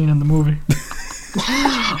softball in a scene in the movie.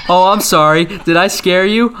 Oh, I'm sorry. Did I scare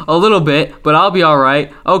you? A little bit, but I'll be all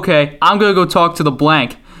right. Okay, I'm going to go talk to the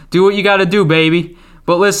blank. Do what you got to do, baby.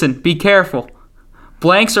 But listen, be careful.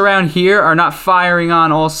 Blanks around here are not firing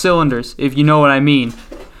on all cylinders, if you know what I mean.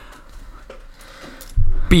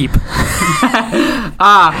 Beep.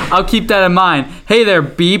 I'll keep that in mind. Hey there,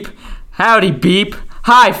 Beep. Howdy, Beep.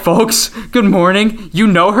 Hi, folks. Good morning. You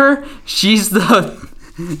know her? She's the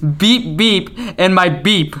Beep Beep and my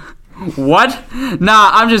Beep. What? Nah,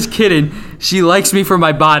 I'm just kidding. She likes me for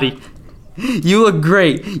my body. You look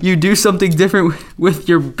great. You do something different with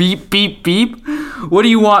your beep, beep, beep. What do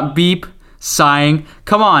you want, Beep? Sighing.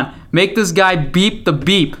 Come on, make this guy beep the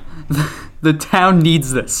beep. The town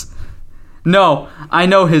needs this. No, I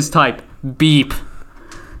know his type. Beep.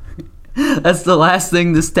 That's the last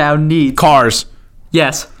thing this town needs. Cars.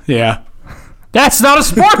 Yes. Yeah. That's not a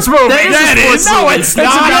sports movie. That is a sports No, movie. it's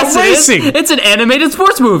not. Yes, About it is. racing. It's an animated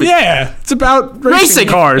sports movie. Yeah. It's about racing Racing.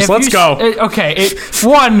 cars. If Let's you go.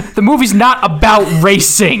 One, the movie's not about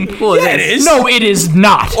racing. Well, Yeah, it is. No, it is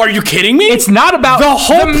not. Are you kidding me? It's not about The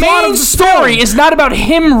whole plot main of the story film. is not about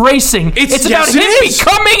him racing. It's- It's about yes, it him is.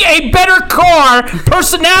 becoming a better car,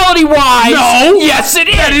 personality wise. No. yes, it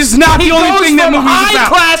is. That is not the only thing that movie is high about.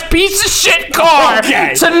 class piece of shit car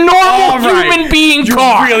Okay. to normal All right. human being You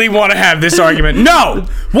car. really want to have this argument? No.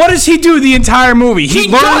 What does he do the entire movie? He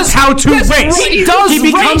learns does- how to yes, race. he does He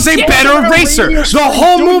becomes race, a yes. better Not a racer. radio The show.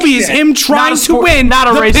 whole Don't movie do is that. him trying to sport- win not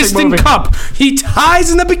a the racing Piston movie. Cup. He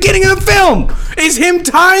ties in the beginning of the film. Is him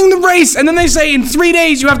tying the race, and then they say in 3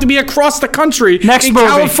 days you have to be across the country Next in movie.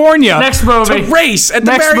 California Next movie. to race at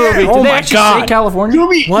the Next very movie. end. Oh Did they my actually say god! California? To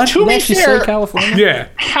be, What? to Did they be actually fair, say California? Yeah,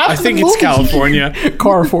 half I the think it's movie- California.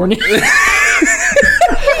 California.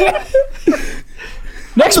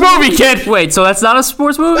 Next movie, kid. Wait, so that's not a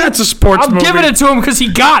sports movie? That's a sports I'm movie. giving it to him because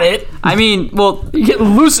he got it. I mean, well, You get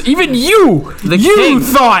loose. Even you. The you king.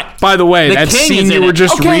 thought. By the way, The that king scene is you in were it.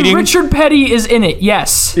 just Okay, reading. Richard Petty is in it.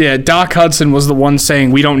 Yes. Yeah, Doc Hudson was the one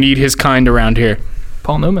saying we don't need his kind around here.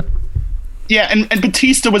 Paul Newman. Yeah, and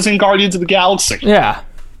Batista was in Guardians of the Galaxy. Yeah.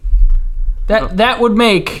 That would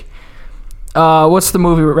make what's the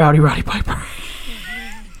movie with Rowdy Piper?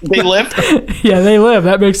 They lived. Yeah, They Live.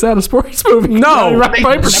 That makes that a sports movie. No, Rowdy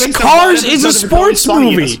Piper. Cars is a sports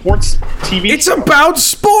movie. Sports TV. It's about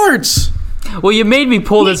sports. Well, you made me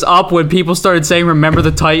pull this up when people started saying "Remember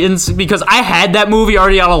the Titans" because I had that movie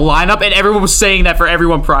already on a lineup, and everyone was saying that for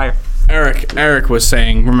everyone prior. Eric was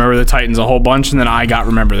saying "Remember the Titans" a whole bunch, and then I got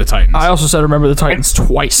 "Remember the Titans." I also said Remember the Titans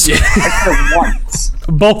twice. I said it once.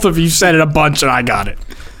 Both of you said it a bunch, and I got it.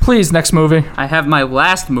 Please, next movie. I have my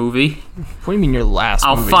last movie. What do you mean your last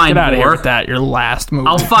I'll movie? find Get out of here more. with that. Your last movie.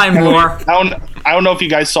 I'll find more. I don't know if you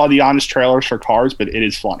guys saw the Honest trailers for Cars, but it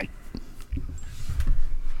is funny.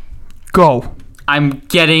 Go. I'm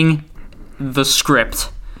getting the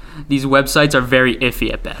script. These websites are very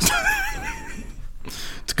iffy at best.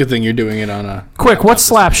 It's a good thing you're doing it on a... Quick, what's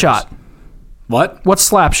Slapshot? What? What's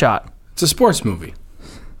Slapshot? It's a sports movie.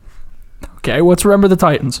 Okay, what's Remember the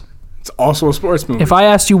Titans? It's also a sports movie. If I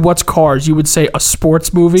asked you what's Cars, you would say a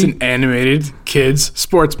sports movie. It's an animated kids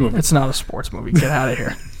sports movie. It's not a sports movie. Get out of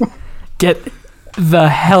here. Get the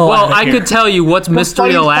hell out Well, of I here. could tell you what's Mystery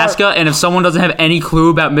funny part- Alaska, and if someone doesn't have any clue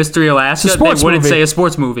about Mystery Alaska, It's a they sports wouldn't movie. say a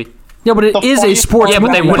sports movie. Yeah, but it The is a funniest sports Yeah, but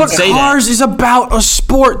movie. they wouldn't But say that. Cars is about a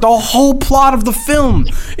sport. The whole plot of the film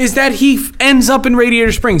is that he ends up in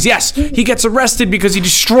Radiator Springs. Yes, he gets arrested because he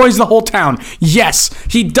destroys the whole town. Yes,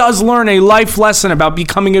 he does learn a life lesson about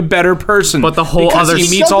becoming a better person. But the whole because other he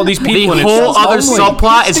meets all these the people. and whole it's other lonely.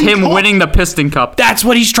 subplot is him Piston Cup. winning the Piston Cup. That's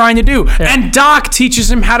what he's trying to do. And Doc teaches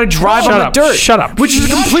him how to drive Shut on up. the dirt. Shut up. Which is a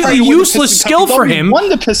Not completely trying to win the useless Piston skill Cup. for He's already him won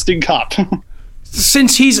the Piston Cup.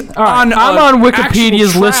 since he's All right, on. I'm a on Wikipedia's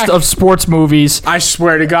actual list track. of sports movies, I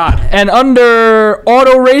swear to God. and under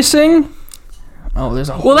auto racing. Oh, there's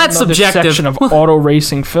a whole that's nother subjective. section of auto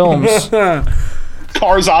racing films.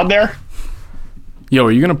 Cars on there. Yo,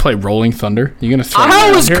 are you gonna play Rolling Thunder? You gonna throw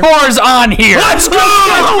How that is out here? Cars on here? Let's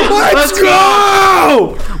go! Let's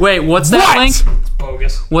go! Wait, what's that What? link?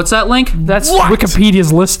 What's that link? That's What?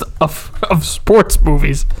 Wikipedia's list of sports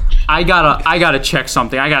movies. I gotta check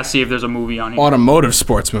something. I gotta see if there's a movie on here. Automotive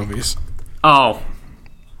sports movies. Oh,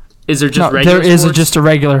 is there just No, regular? there is sports? just a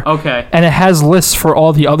regular. Okay. And it has lists for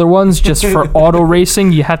all the other ones. Just for auto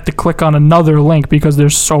racing, you have to click on another link because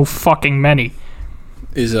there's so fucking many.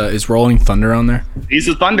 Is Rolling Thunder on there? He's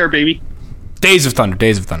the Thunder, baby. Days of Thunder.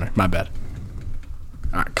 Days of Thunder. My bad.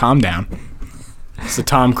 All right, calm down. It's the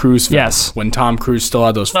Tom Cruise film. Yes. When Tom Cruise still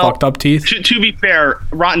had those Well, fucked up teeth. To be fair,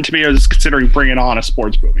 Rotten Tomatoes is considering bringing on a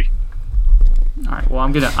sports movie. All right. Well,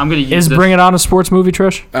 I'm gonna use Is this. Bring It On a sports movie,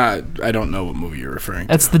 Trish? I don't know what movie you're referring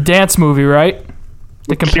to. That's the dance movie, right?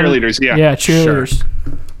 The Cheerleaders, yeah. Yeah, cheerleaders.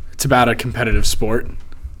 It's about a competitive sport.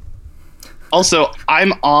 Also,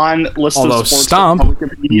 I'm on list Although of sports Stomp, on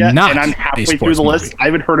Wikipedia, not and I'm a halfway through sports the list. movie. I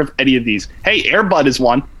haven't heard of any of these. Hey, Air Bud is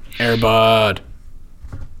one. Air Bud.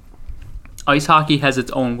 Ice hockey has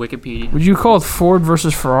its own Wikipedia. Would you call it Ford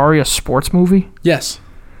versus Ferrari a sports movie? Yes.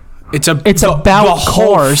 It's about the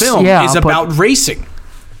whole cars, film yeah, is but- about racing.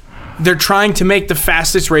 They're trying to make the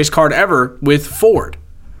fastest race car ever with Ford.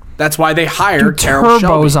 That's why they hired Carroll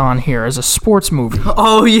Turbo's Shelby. on here as a sports movie.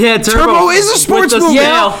 Oh yeah, Turbo is a sports With the movie.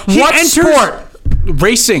 snail. He What enters sport?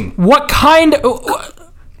 racing. What kind?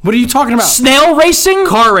 What are you talking about? Snail racing?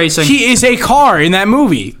 Car racing. He is a car in that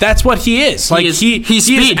movie. That's what he is. Like is- he he's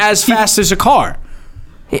is speed. as fast as a car.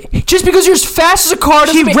 Just because you're as fast as a car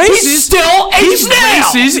doesn't He mean races. he's still a He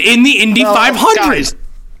snail. races in the Indy 500, Guys,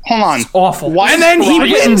 hold on. Awful. Why and then is he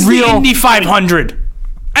Ferrari- wins real- the Indy 500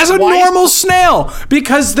 as a Why is- normal snail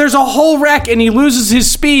because there's a whole wreck and he loses his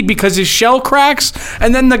speed because his shell cracks.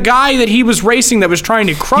 And then the guy that he was racing that was trying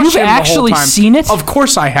to crush You've him actually the whole time. seen it? Of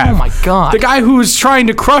course I have. Oh my God. The guy who was trying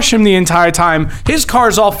to crush him the entire time, his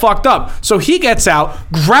car's all fucked up. So he gets out,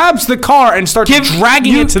 grabs the car, and starts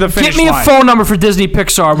dragging it to the finish Give me line. a phone number for Disney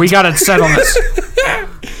Pixar. We got to settle this.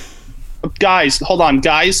 Guys, hold on,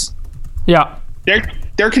 guys. Yeah.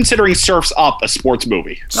 They're considering Surf's Up a sports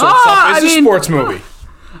movie. So it's I a mean- sports movie.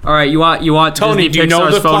 All right, you want Tony, Disney do you know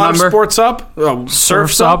Pixar's the phone plot of number? Sports Up?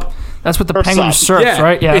 Surf's Up. That's what the Surf's penguin Up. surfs, Yeah,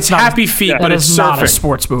 right? Yeah. it's that's not- Happy Feet, but that it's is surfing. not a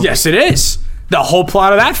sports movie. Yes, it is. The whole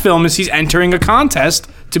plot of that film is he's entering a contest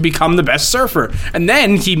to become the best surfer, and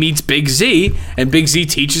then he meets Big Z, and Big Z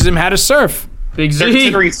teaches him how to surf. Big They're Z.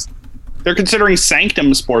 considering they're considering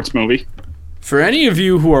Sanctum a sports movie. For any of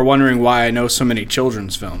you who are wondering why I know so many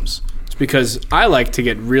children's films, it's because I like to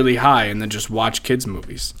get really high and then just watch kids'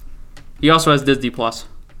 movies. He also has Disney Plus.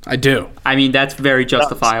 I do. I mean, that's very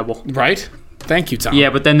justifiable. Right? Thank you, Tom. Yeah,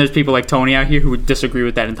 but then there's people like Tony out here who would disagree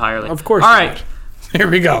with that entirely. Of course. All you right. would. Here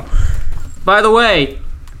we go. By the way,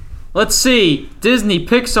 Let's see. Disney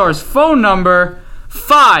Pixar's phone number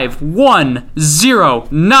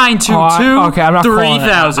 510-922-3000. Okay, I'm not calling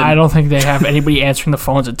it. I don't think they have anybody answering the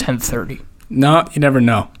phones at 10:30. No, you never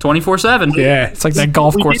know. 24/7. Yeah. It's like that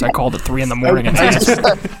golf course I called at 3 in the morning. And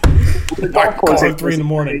I called at 3 in the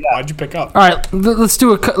morning. Why'd you pick up? all right, let's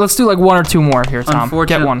do like one or two more here, Tom.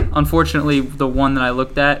 Get one. Unfortunately, the one that I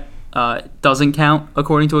looked at doesn't count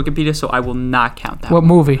according to Wikipedia, so I will not count that. What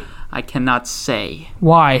movie? I cannot say.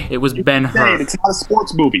 Why? It was Ben-Hur. It's not a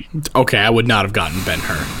sports movie. Okay, I would not have gotten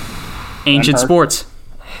Ben-Hur. Ancient sports.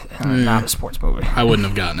 Not a sports movie. I wouldn't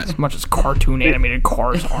have gotten it. As much as cartoon animated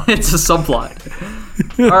cars are. It's a subplot.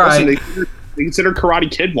 All right. Listen, they consider Karate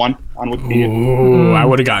Kid one on Wikipedia. Ooh, I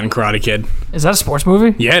would have gotten Karate Kid. Is that a sports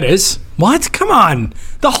movie? Yeah, it is. What? Come on.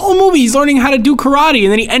 The whole movie, he's learning how to do karate,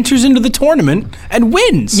 and then he enters into the tournament and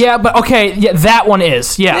wins. Yeah, but okay, yeah, that one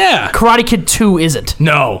is. Yeah. Karate Kid 2 isn't.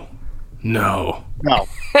 No. No.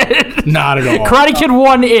 Not at all. Karate Kid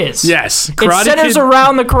 1 is. Yes. It centers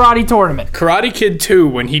around the karate tournament. Karate Kid 2,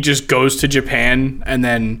 when he just goes to Japan and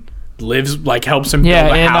then lives, like, helps him build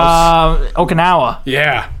a house. Okinawa.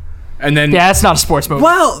 Yeah. And then... Yeah, that's not a sports movie.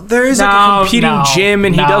 Well, there is like a competing gym,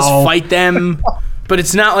 and he does fight them, but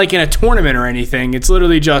it's not like in a tournament or anything. It's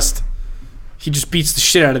literally just... He just beats the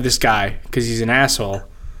shit out of this guy because he's an asshole.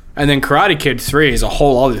 And then Karate Kid 3 is a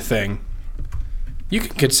whole other thing. You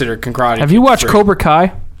can consider Karate Kid. Have you watched Cobra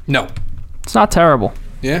Kai? No. It's not terrible.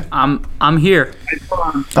 Yeah? I'm here.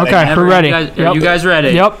 Okay, we're ready. Are you guys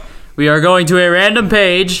ready? Yep. We are going to a random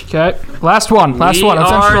page. Okay. Last one. Let's We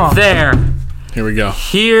are there. Here we go.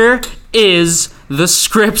 Here is the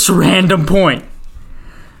script's random point.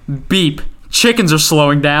 Beep. Chickens are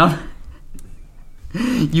slowing down.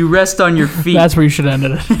 You rest on your feet. That's where you should end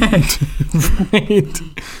it. Right.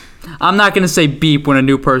 I'm not going to say beep when a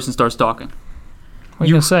new person starts talking. What are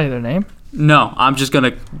you going to say? Their name? No, I'm just going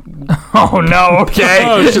to... Oh, no.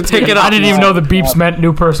 Okay. Take it up. I didn't even know the beeps meant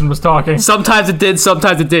new person was talking. Sometimes it did,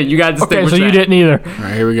 sometimes it didn't. You got to distinguish Okay, so you didn't either. All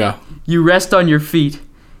right, here we go. You rest on your feet.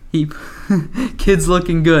 Kid's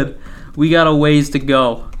looking good. We got a ways to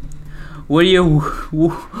go. What do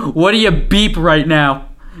you beep right now?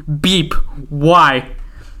 Beep. Why?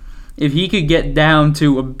 If he could get down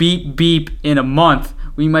to a beep beep in a month,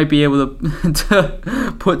 we might be able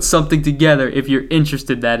to put something together if you're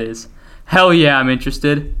interested, that is. Hell yeah, I'm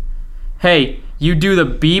interested. Hey, you do the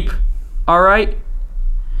beep, alright?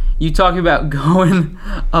 You talking about going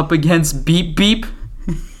up against beep beep?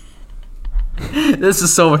 This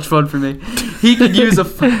is so much fun for me. He could use a...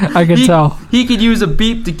 I can tell. He could use a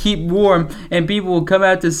beep to keep warm, and people will come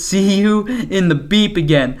out to see you in the beep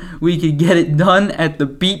again. We could get it done at the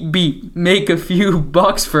beep beep. Make a few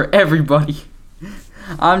bucks for everybody.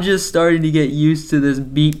 I'm just starting to get used to this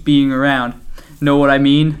beep being around. Know what I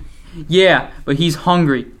mean? Yeah, but he's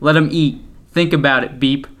hungry. Let him eat. Think about it,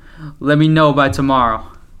 beep. Let me know by tomorrow.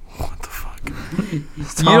 What the fuck?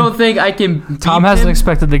 You don't think I can... Tom hasn't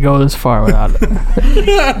expected to go this far without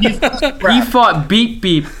it. He fought Beep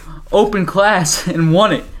Beep open class and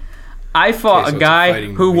won it. I fought Okay, so a guy it's a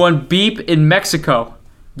fighting who movie. won Beep in Mexico.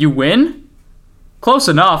 You win? Close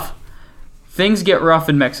enough. Things get rough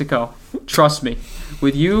in Mexico. Trust me.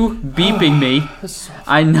 With you beeping me,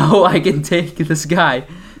 I know I can take this guy.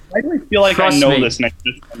 Why do I feel like Trust I know me. this and I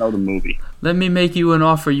just don't know the movie? Let me make you an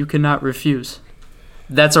offer you cannot refuse.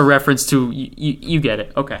 That's a reference to... You get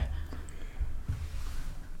it. Okay.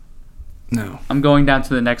 No, I'm going down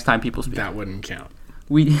to the next time people speak. that wouldn't count.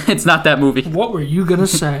 It's not that movie. What were you going to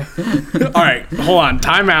say? All right, hold on.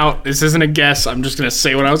 Time out. This isn't a guess. I'm just going to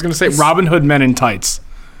say what I was going to say. Robin Hood Men in Tights.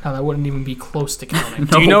 No, that wouldn't even be close to counting.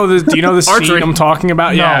 Do you know the scene Archery. I'm talking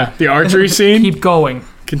about? No. Yeah, the archery scene. Keep going.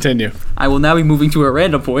 Continue. I will now be moving to a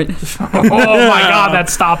random point. Oh, my God, that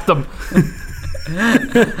stopped them.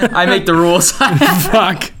 I make the rules.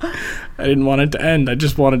 Fuck. I didn't want it to end. I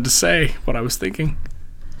just wanted to say what I was thinking.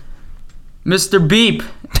 Mr. Beep.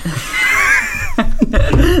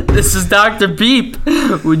 This is Dr. Beep.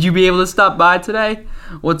 Would you be able to stop by today?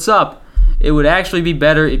 What's up? It would actually be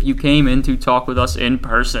better if you came in to talk with us in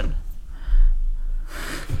person.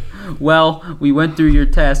 Well, we went through your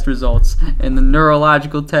test results, and the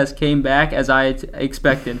neurological test came back as I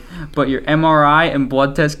expected. But your MRI and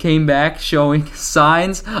blood test came back showing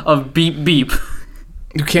signs of beep beep.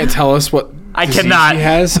 You can't tell us what I disease cannot. he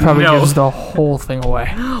has? Probably No. gives the whole thing away.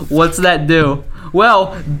 What's that do?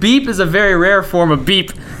 Well, beep is a very rare form of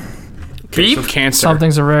beep. Beep? So cancer.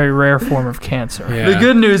 Something's a very rare form of cancer. Yeah. The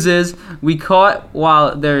good news is we caught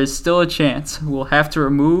while there is still a chance. We'll have to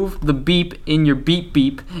remove the beep in your beep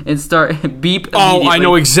beep and start beep Oh, I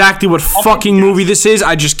know exactly what fucking movie this is.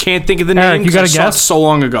 I just can't think of the Eric, name. you got a 'cause I saw it guess? so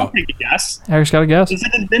long ago. Take a guess. Eric's got a guess? Is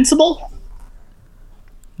it Invincible?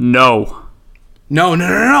 No. No.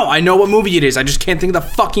 I know what movie it is. I just can't think of the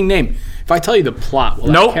fucking name. If I tell you the plot, will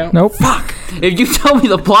Nope. that count? Nope. Fuck. If you tell me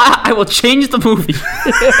the plot, I will change the movie.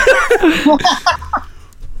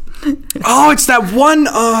 Oh, it's that one.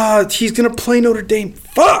 He's gonna play Notre Dame.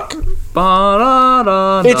 Fuck. Is it?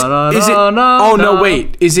 Oh no,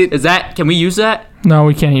 wait. Is it? Is that? Can we use that? No,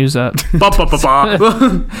 we can't use that. We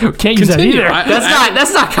can't use that Continue. either.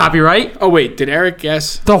 That's not copyright. Oh wait, did Eric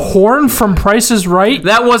guess? The horn from Price is Right?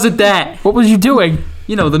 That wasn't that. What was you doing?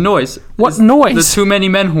 You know the noise. What It's noise? The Too Many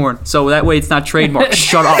Men horn. So that way it's not trademarked.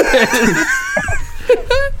 Shut up.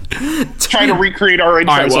 Trying to recreate our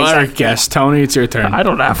intro. All right, well, so Eric guessed. Tony, it's your turn. I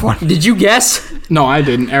don't have one. Did you guess? No, I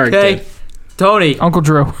didn't. Eric Okay. did. Tony, Uncle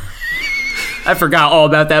Drew. I forgot all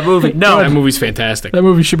about that movie. No. That movie's fantastic. That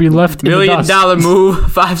movie should be left in the $1 dust. million move,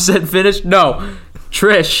 5-cent finish. No.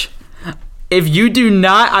 Trish, if you do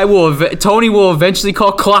not, Tony will eventually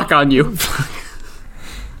call clock on you.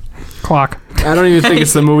 Clock. I don't even think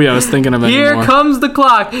it's the movie I was thinking of Here anymore. comes the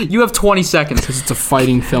clock. You have 20 seconds. It's a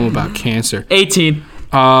fighting film about cancer. 18.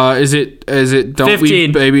 Is it Don't 15.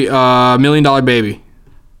 Weep Baby? $1 Million Baby.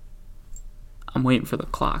 I'm waiting for the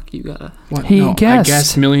clock. You gotta. What? He no, guessed. I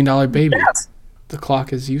guess $1 Million Baby. Yes. The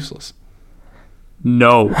clock is useless.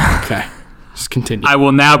 No. Okay, just continue. I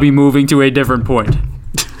will now be moving to a different point.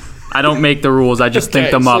 I don't make the rules. I just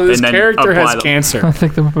think them up so this and then character apply has them. cancer. I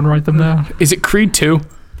think them up and write them down. Is it Creed 2?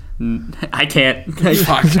 I can't.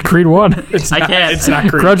 Fuck. Is it Creed 1? It's I not, can't. It's not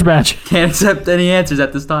Creed. Grudge match. Can't accept any answers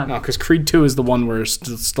at this time. No, because Creed 2 is the one where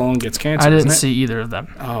Stallone gets cancer. I didn't isn't it? see either of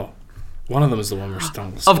them. Oh, one of them is the one where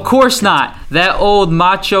Stallone. Of course not. That old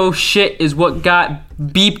macho shit is what got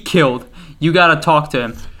Beep killed. You gotta talk to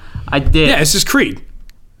him. I did. Yeah, it's just Creed.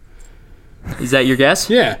 Is that your guess?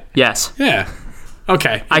 Yeah, Yes. yeah.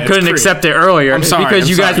 Okay. I yeah, couldn't it's Creed. accept it earlier I'm sorry, because I'm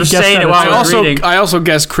you guys sorry. were He guessed saying that it while as I was reading. I also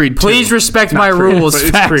guessed Creed 2. Please respect my Creed, rules. but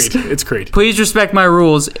it's Facts. Creed. It's Creed. Please respect my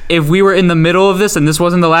rules. If we were in the middle of this and this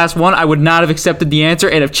wasn't the last one, I would not have accepted the answer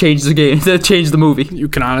and have changed the game, changed the movie. You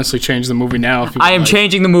can honestly change the movie now if you I am like.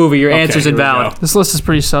 changing the movie. Your Okay, answer's here we invalid. go. This list is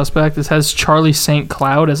pretty suspect. It has Charlie St.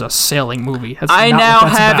 Cloud as a sailing movie. That's I not now what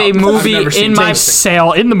that's have a about. movie I've never seen in my They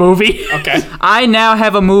sail in the movie. Okay. I now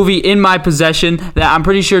have a movie in my possession that I'm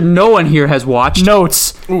pretty sure no one here has watched. Notes.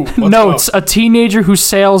 Ooh, let's Notes. go. A teenager who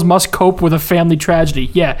sails must cope with a family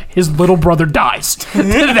tragedy. Yeah, his little brother dies.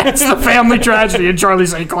 That's the family tragedy in Charlie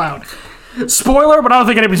St. Cloud. Spoiler, but I don't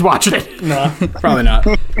think anybody's watching it. No, probably not.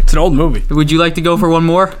 It's an old movie. Would you like to go for one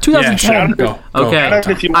more? 2010. Yeah, sure. Go. Okay.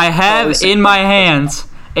 If you- I have in my hands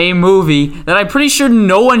a movie that I'm pretty sure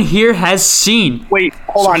no one here has seen. Wait,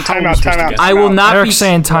 hold on. how Time are out. we supposed Time to out. guess? I will not be. Eric's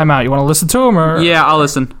saying timeout. You want to listen to him or? Yeah, I'll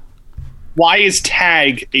listen. Why is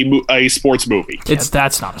Tag a sports movie? It's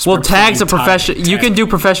That's not a well, sport. tag's a Tag. profession. You can do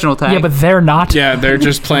professional tag. Yeah, but they're not. Yeah, they're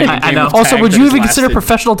just playing. a I game know. of Also, tag would that you has even consider lasted-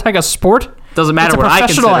 professional tag a sport? doesn't matter it's a what I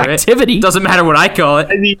professional consider activity. it. Doesn't matter what I call it.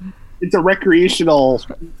 I mean, it's a recreational,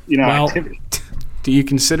 Well, activity. Do you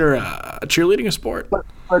consider cheerleading a sport? But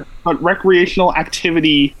recreational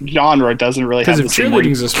activity genre doesn't really have Because the if same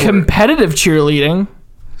cheerleading is a sport, Competitive cheerleading.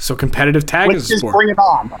 so competitive tag Which is a is sport. Bring It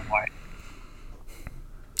On, by the way.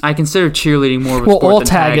 I consider cheerleading more of a Well, sport all than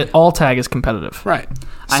tag, all tag is competitive. Right.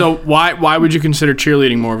 So why would you consider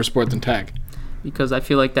cheerleading more of a sport than tag? because I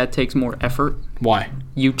feel like that takes more effort. Why?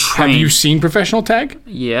 You train. Have you seen professional tag?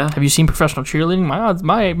 Yeah. Have you seen professional cheerleading? My odds,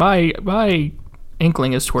 my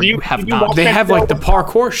inkling is toward Do you, you- have do you not. watch They that have like the show?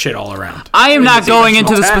 parkour shit all around. I am not going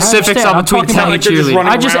into the tag. I specifics understand. of I'm between talking tag about and like they're just cheerleading.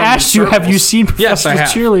 running I just around asked in you, have you circles. seen Yes, I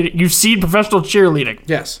professional have. cheerleading? You've seen professional cheerleading.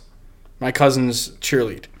 Yes. My cousins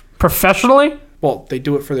cheerlead. Professionally? Well, they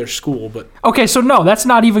do it for their school, but Okay, so no, that's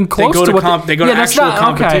not even close go to to what they go to that's actual not-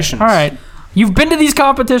 competitions. Okay, all right. You've been to these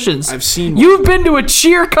competitions. I've seen one. You've been to a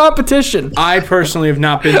cheer competition. I personally have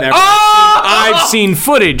not been there. But I've seen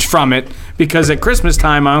footage from it because at Christmas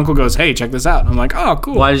time, my uncle goes, "Hey, check this out." I'm like, "Oh,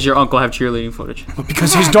 cool." Why does your uncle have cheerleading footage?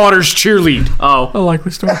 Because his daughters cheerlead. Oh. A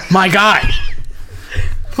likely story. My guy.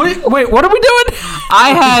 Wait, what are we doing? I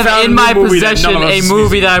have found in a my movie that possession none of us a has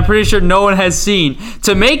movie seen. that I'm pretty sure no one has seen.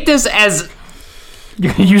 To make this as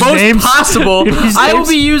You're gonna use most names? possible, You're gonna use I will names?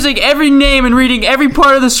 be using every name and reading every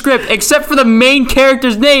part of the script except for the main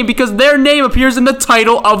character's name because their name appears in the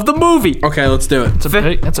title of the movie. Okay, let's do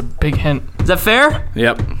it. That's a big hint. Is that fair?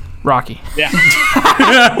 Yep. Rocky. Yeah.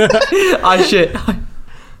 Ah, shit.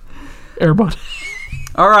 Airbud.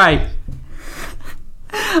 All right.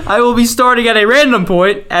 I will be starting at a random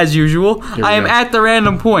point, as usual. I am at the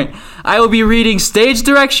random point. I will be reading stage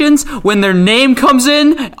directions when their name comes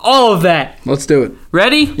in, all of that. Let's do it.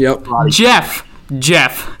 Ready? Yep. Jeff.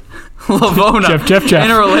 Lavona. Jeff.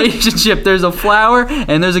 In a relationship, there's a flower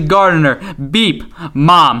and there's a gardener. Beep.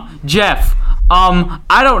 Mom. Jeff.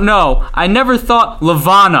 I don't know. I never thought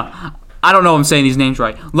Lavana. I don't know if I'm saying these names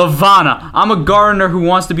right. Lavana. I'm a gardener who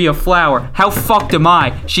wants to be a flower. How fucked am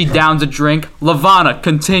I? She downs a drink. Lavana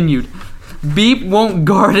continued. Beep won't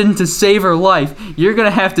garden to save her life. You're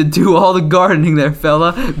gonna have to do all the gardening there,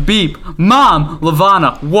 fella. Beep. Mom.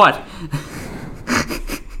 Lavana. What?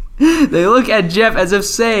 They look at Jeff as if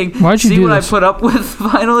saying, Why'd you see do what this? I put up with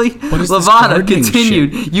finally? is this Lavana gardening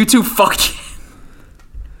continued. shit? You two fucking.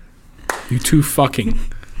 You two fucking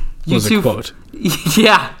was a quote.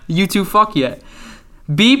 Yeah, you two fuck yet.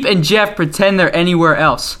 Beep and Jeff pretend they're anywhere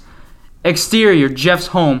else. Exterior, Jeff's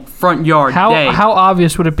home, front yard, day. How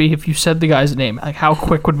obvious would it be if you said the guy's name? Like, how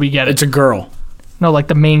quick would we get it? It's a girl. No, like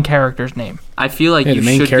the main character's name. I feel like Yeah, you the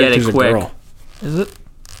main should get character's it a quick. girl. Is it?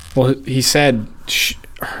 Well, he said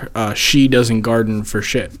she doesn't garden for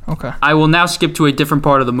shit. Okay. I will now skip to a different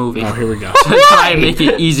part of the movie. Oh, here we go. To try and make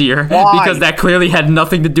it easier. Because that clearly had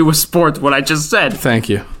nothing to do with sports, what I just said. Thank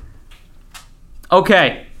you.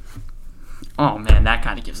 Okay. Oh man, that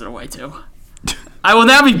kind of gives it away too. I will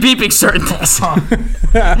now be beeping certain things.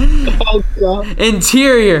 Oh, God.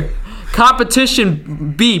 Interior.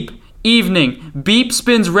 Competition beep. Evening. Beep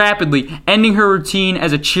spins rapidly, ending her routine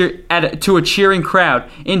as to a cheering crowd.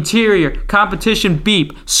 Interior. Competition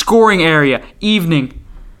beep. Scoring area. Evening.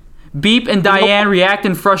 Beep and Diane react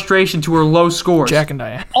in frustration to her low scores. Jack and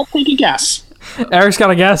Diane. I'll take a guess. Eric's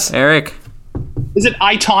got a guess. Eric. Is it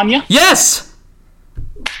I, Tanya? Yes!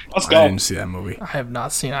 I Let's go. didn't see that movie. I have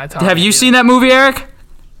not seen it. Have you seen that movie, Eric?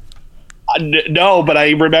 No, but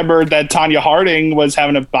I remember that Tanya Harding was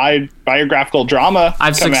having a biographical drama.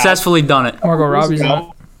 I've come out successfully done it. Margot Robbie's in it.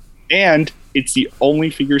 ago, and it's the only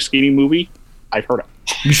figure skating movie I've heard of.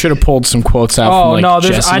 You should have pulled some quotes out from Oh like no,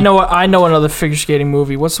 there's Jesse. I know another figure skating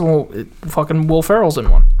movie. What's the one? Fucking Will Ferrell's in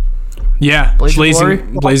one. Yeah, Blades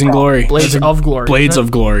of Blazing Glory. Blades of Glory. Blades isn't it?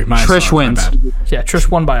 of Glory. Trish wins. Yeah, Trish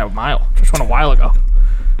won by a mile. Trish won a while ago.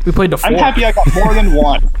 We played the 4. I'm happy I got more than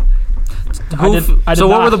one. I did So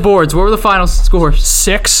what not. were the boards? What were the final scores?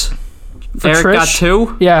 6 for Eric Trish. got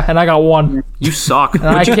 2? Yeah, and I got 1. You suck. And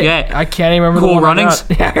I What'd you can't, get? I can't even remember Cool the one I Runnings?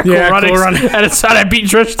 got. Yeah, Cool Yeah, Cool Runnings. Runnings. And it's I beat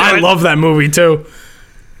Trish. I love that movie too.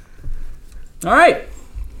 All right.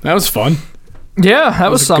 That was fun. Yeah, that was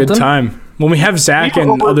It was a something. good time. When we have Zach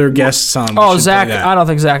and other guests on, we Oh, should Zach, play that. I don't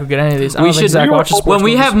think Zach would get any of these. I We don't think should Zach watches sports when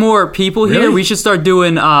we movies. have more people here, Really? we should start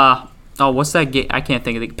doing what's that game? I can't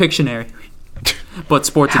think of it. Pictionary. But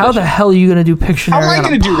sports How the edition. hell are you going to do Pictionary How am I on a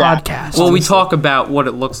gonna do that? podcast? Well, we talk about what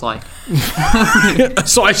it looks like.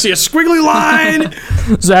 So I see a squiggly line.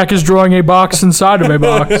 Zach is drawing a box inside of a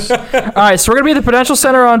box. All right, so we're going to be at the Prudential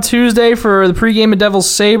Center on Tuesday for the pregame of Devils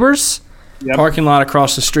Sabres. Parking lot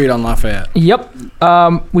across the street on Lafayette. Yep.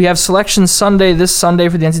 We have Selection Sunday this Sunday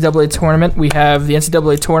for the NCAA tournament. We have the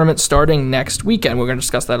NCAA tournament starting next weekend. We're going to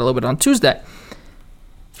discuss that a little bit on Tuesday.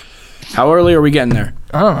 How early are we getting there?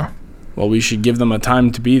 I don't know. Well, we should give them a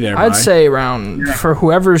time to be there. I'd by. say around, for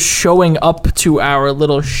whoever's showing up to our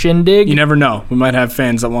little shindig, You never know. We might have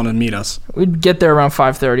fans that want to meet us. we'd get there around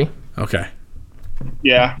 5:30. Okay.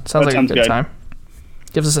 Yeah, Sounds like sounds a good time.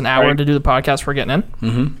 Gives us an hour Right. to do the podcast we're getting in.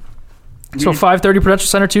 Mm-hmm. So 5:30 Prudential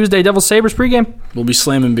Center Tuesday, Devils Sabres pregame. We'll be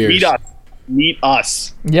slamming beers. Meet us. Meet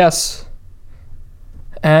us. Yes.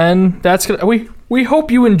 And that's gonna we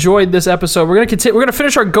hope you enjoyed this episode. We're gonna continue. We're gonna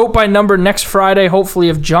finish our goat by number next Friday. Hopefully,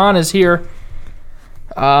 if John is here.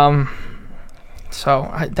 That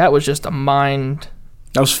was just a mind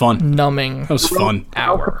That was fun. numbing That was fun.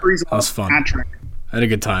 hour. That was fun. I had a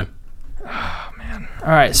good time. All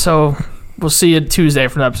right, so we'll see you Tuesday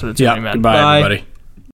for an episode of Too Yeah. Many Men. Goodbye, Bye. everybody.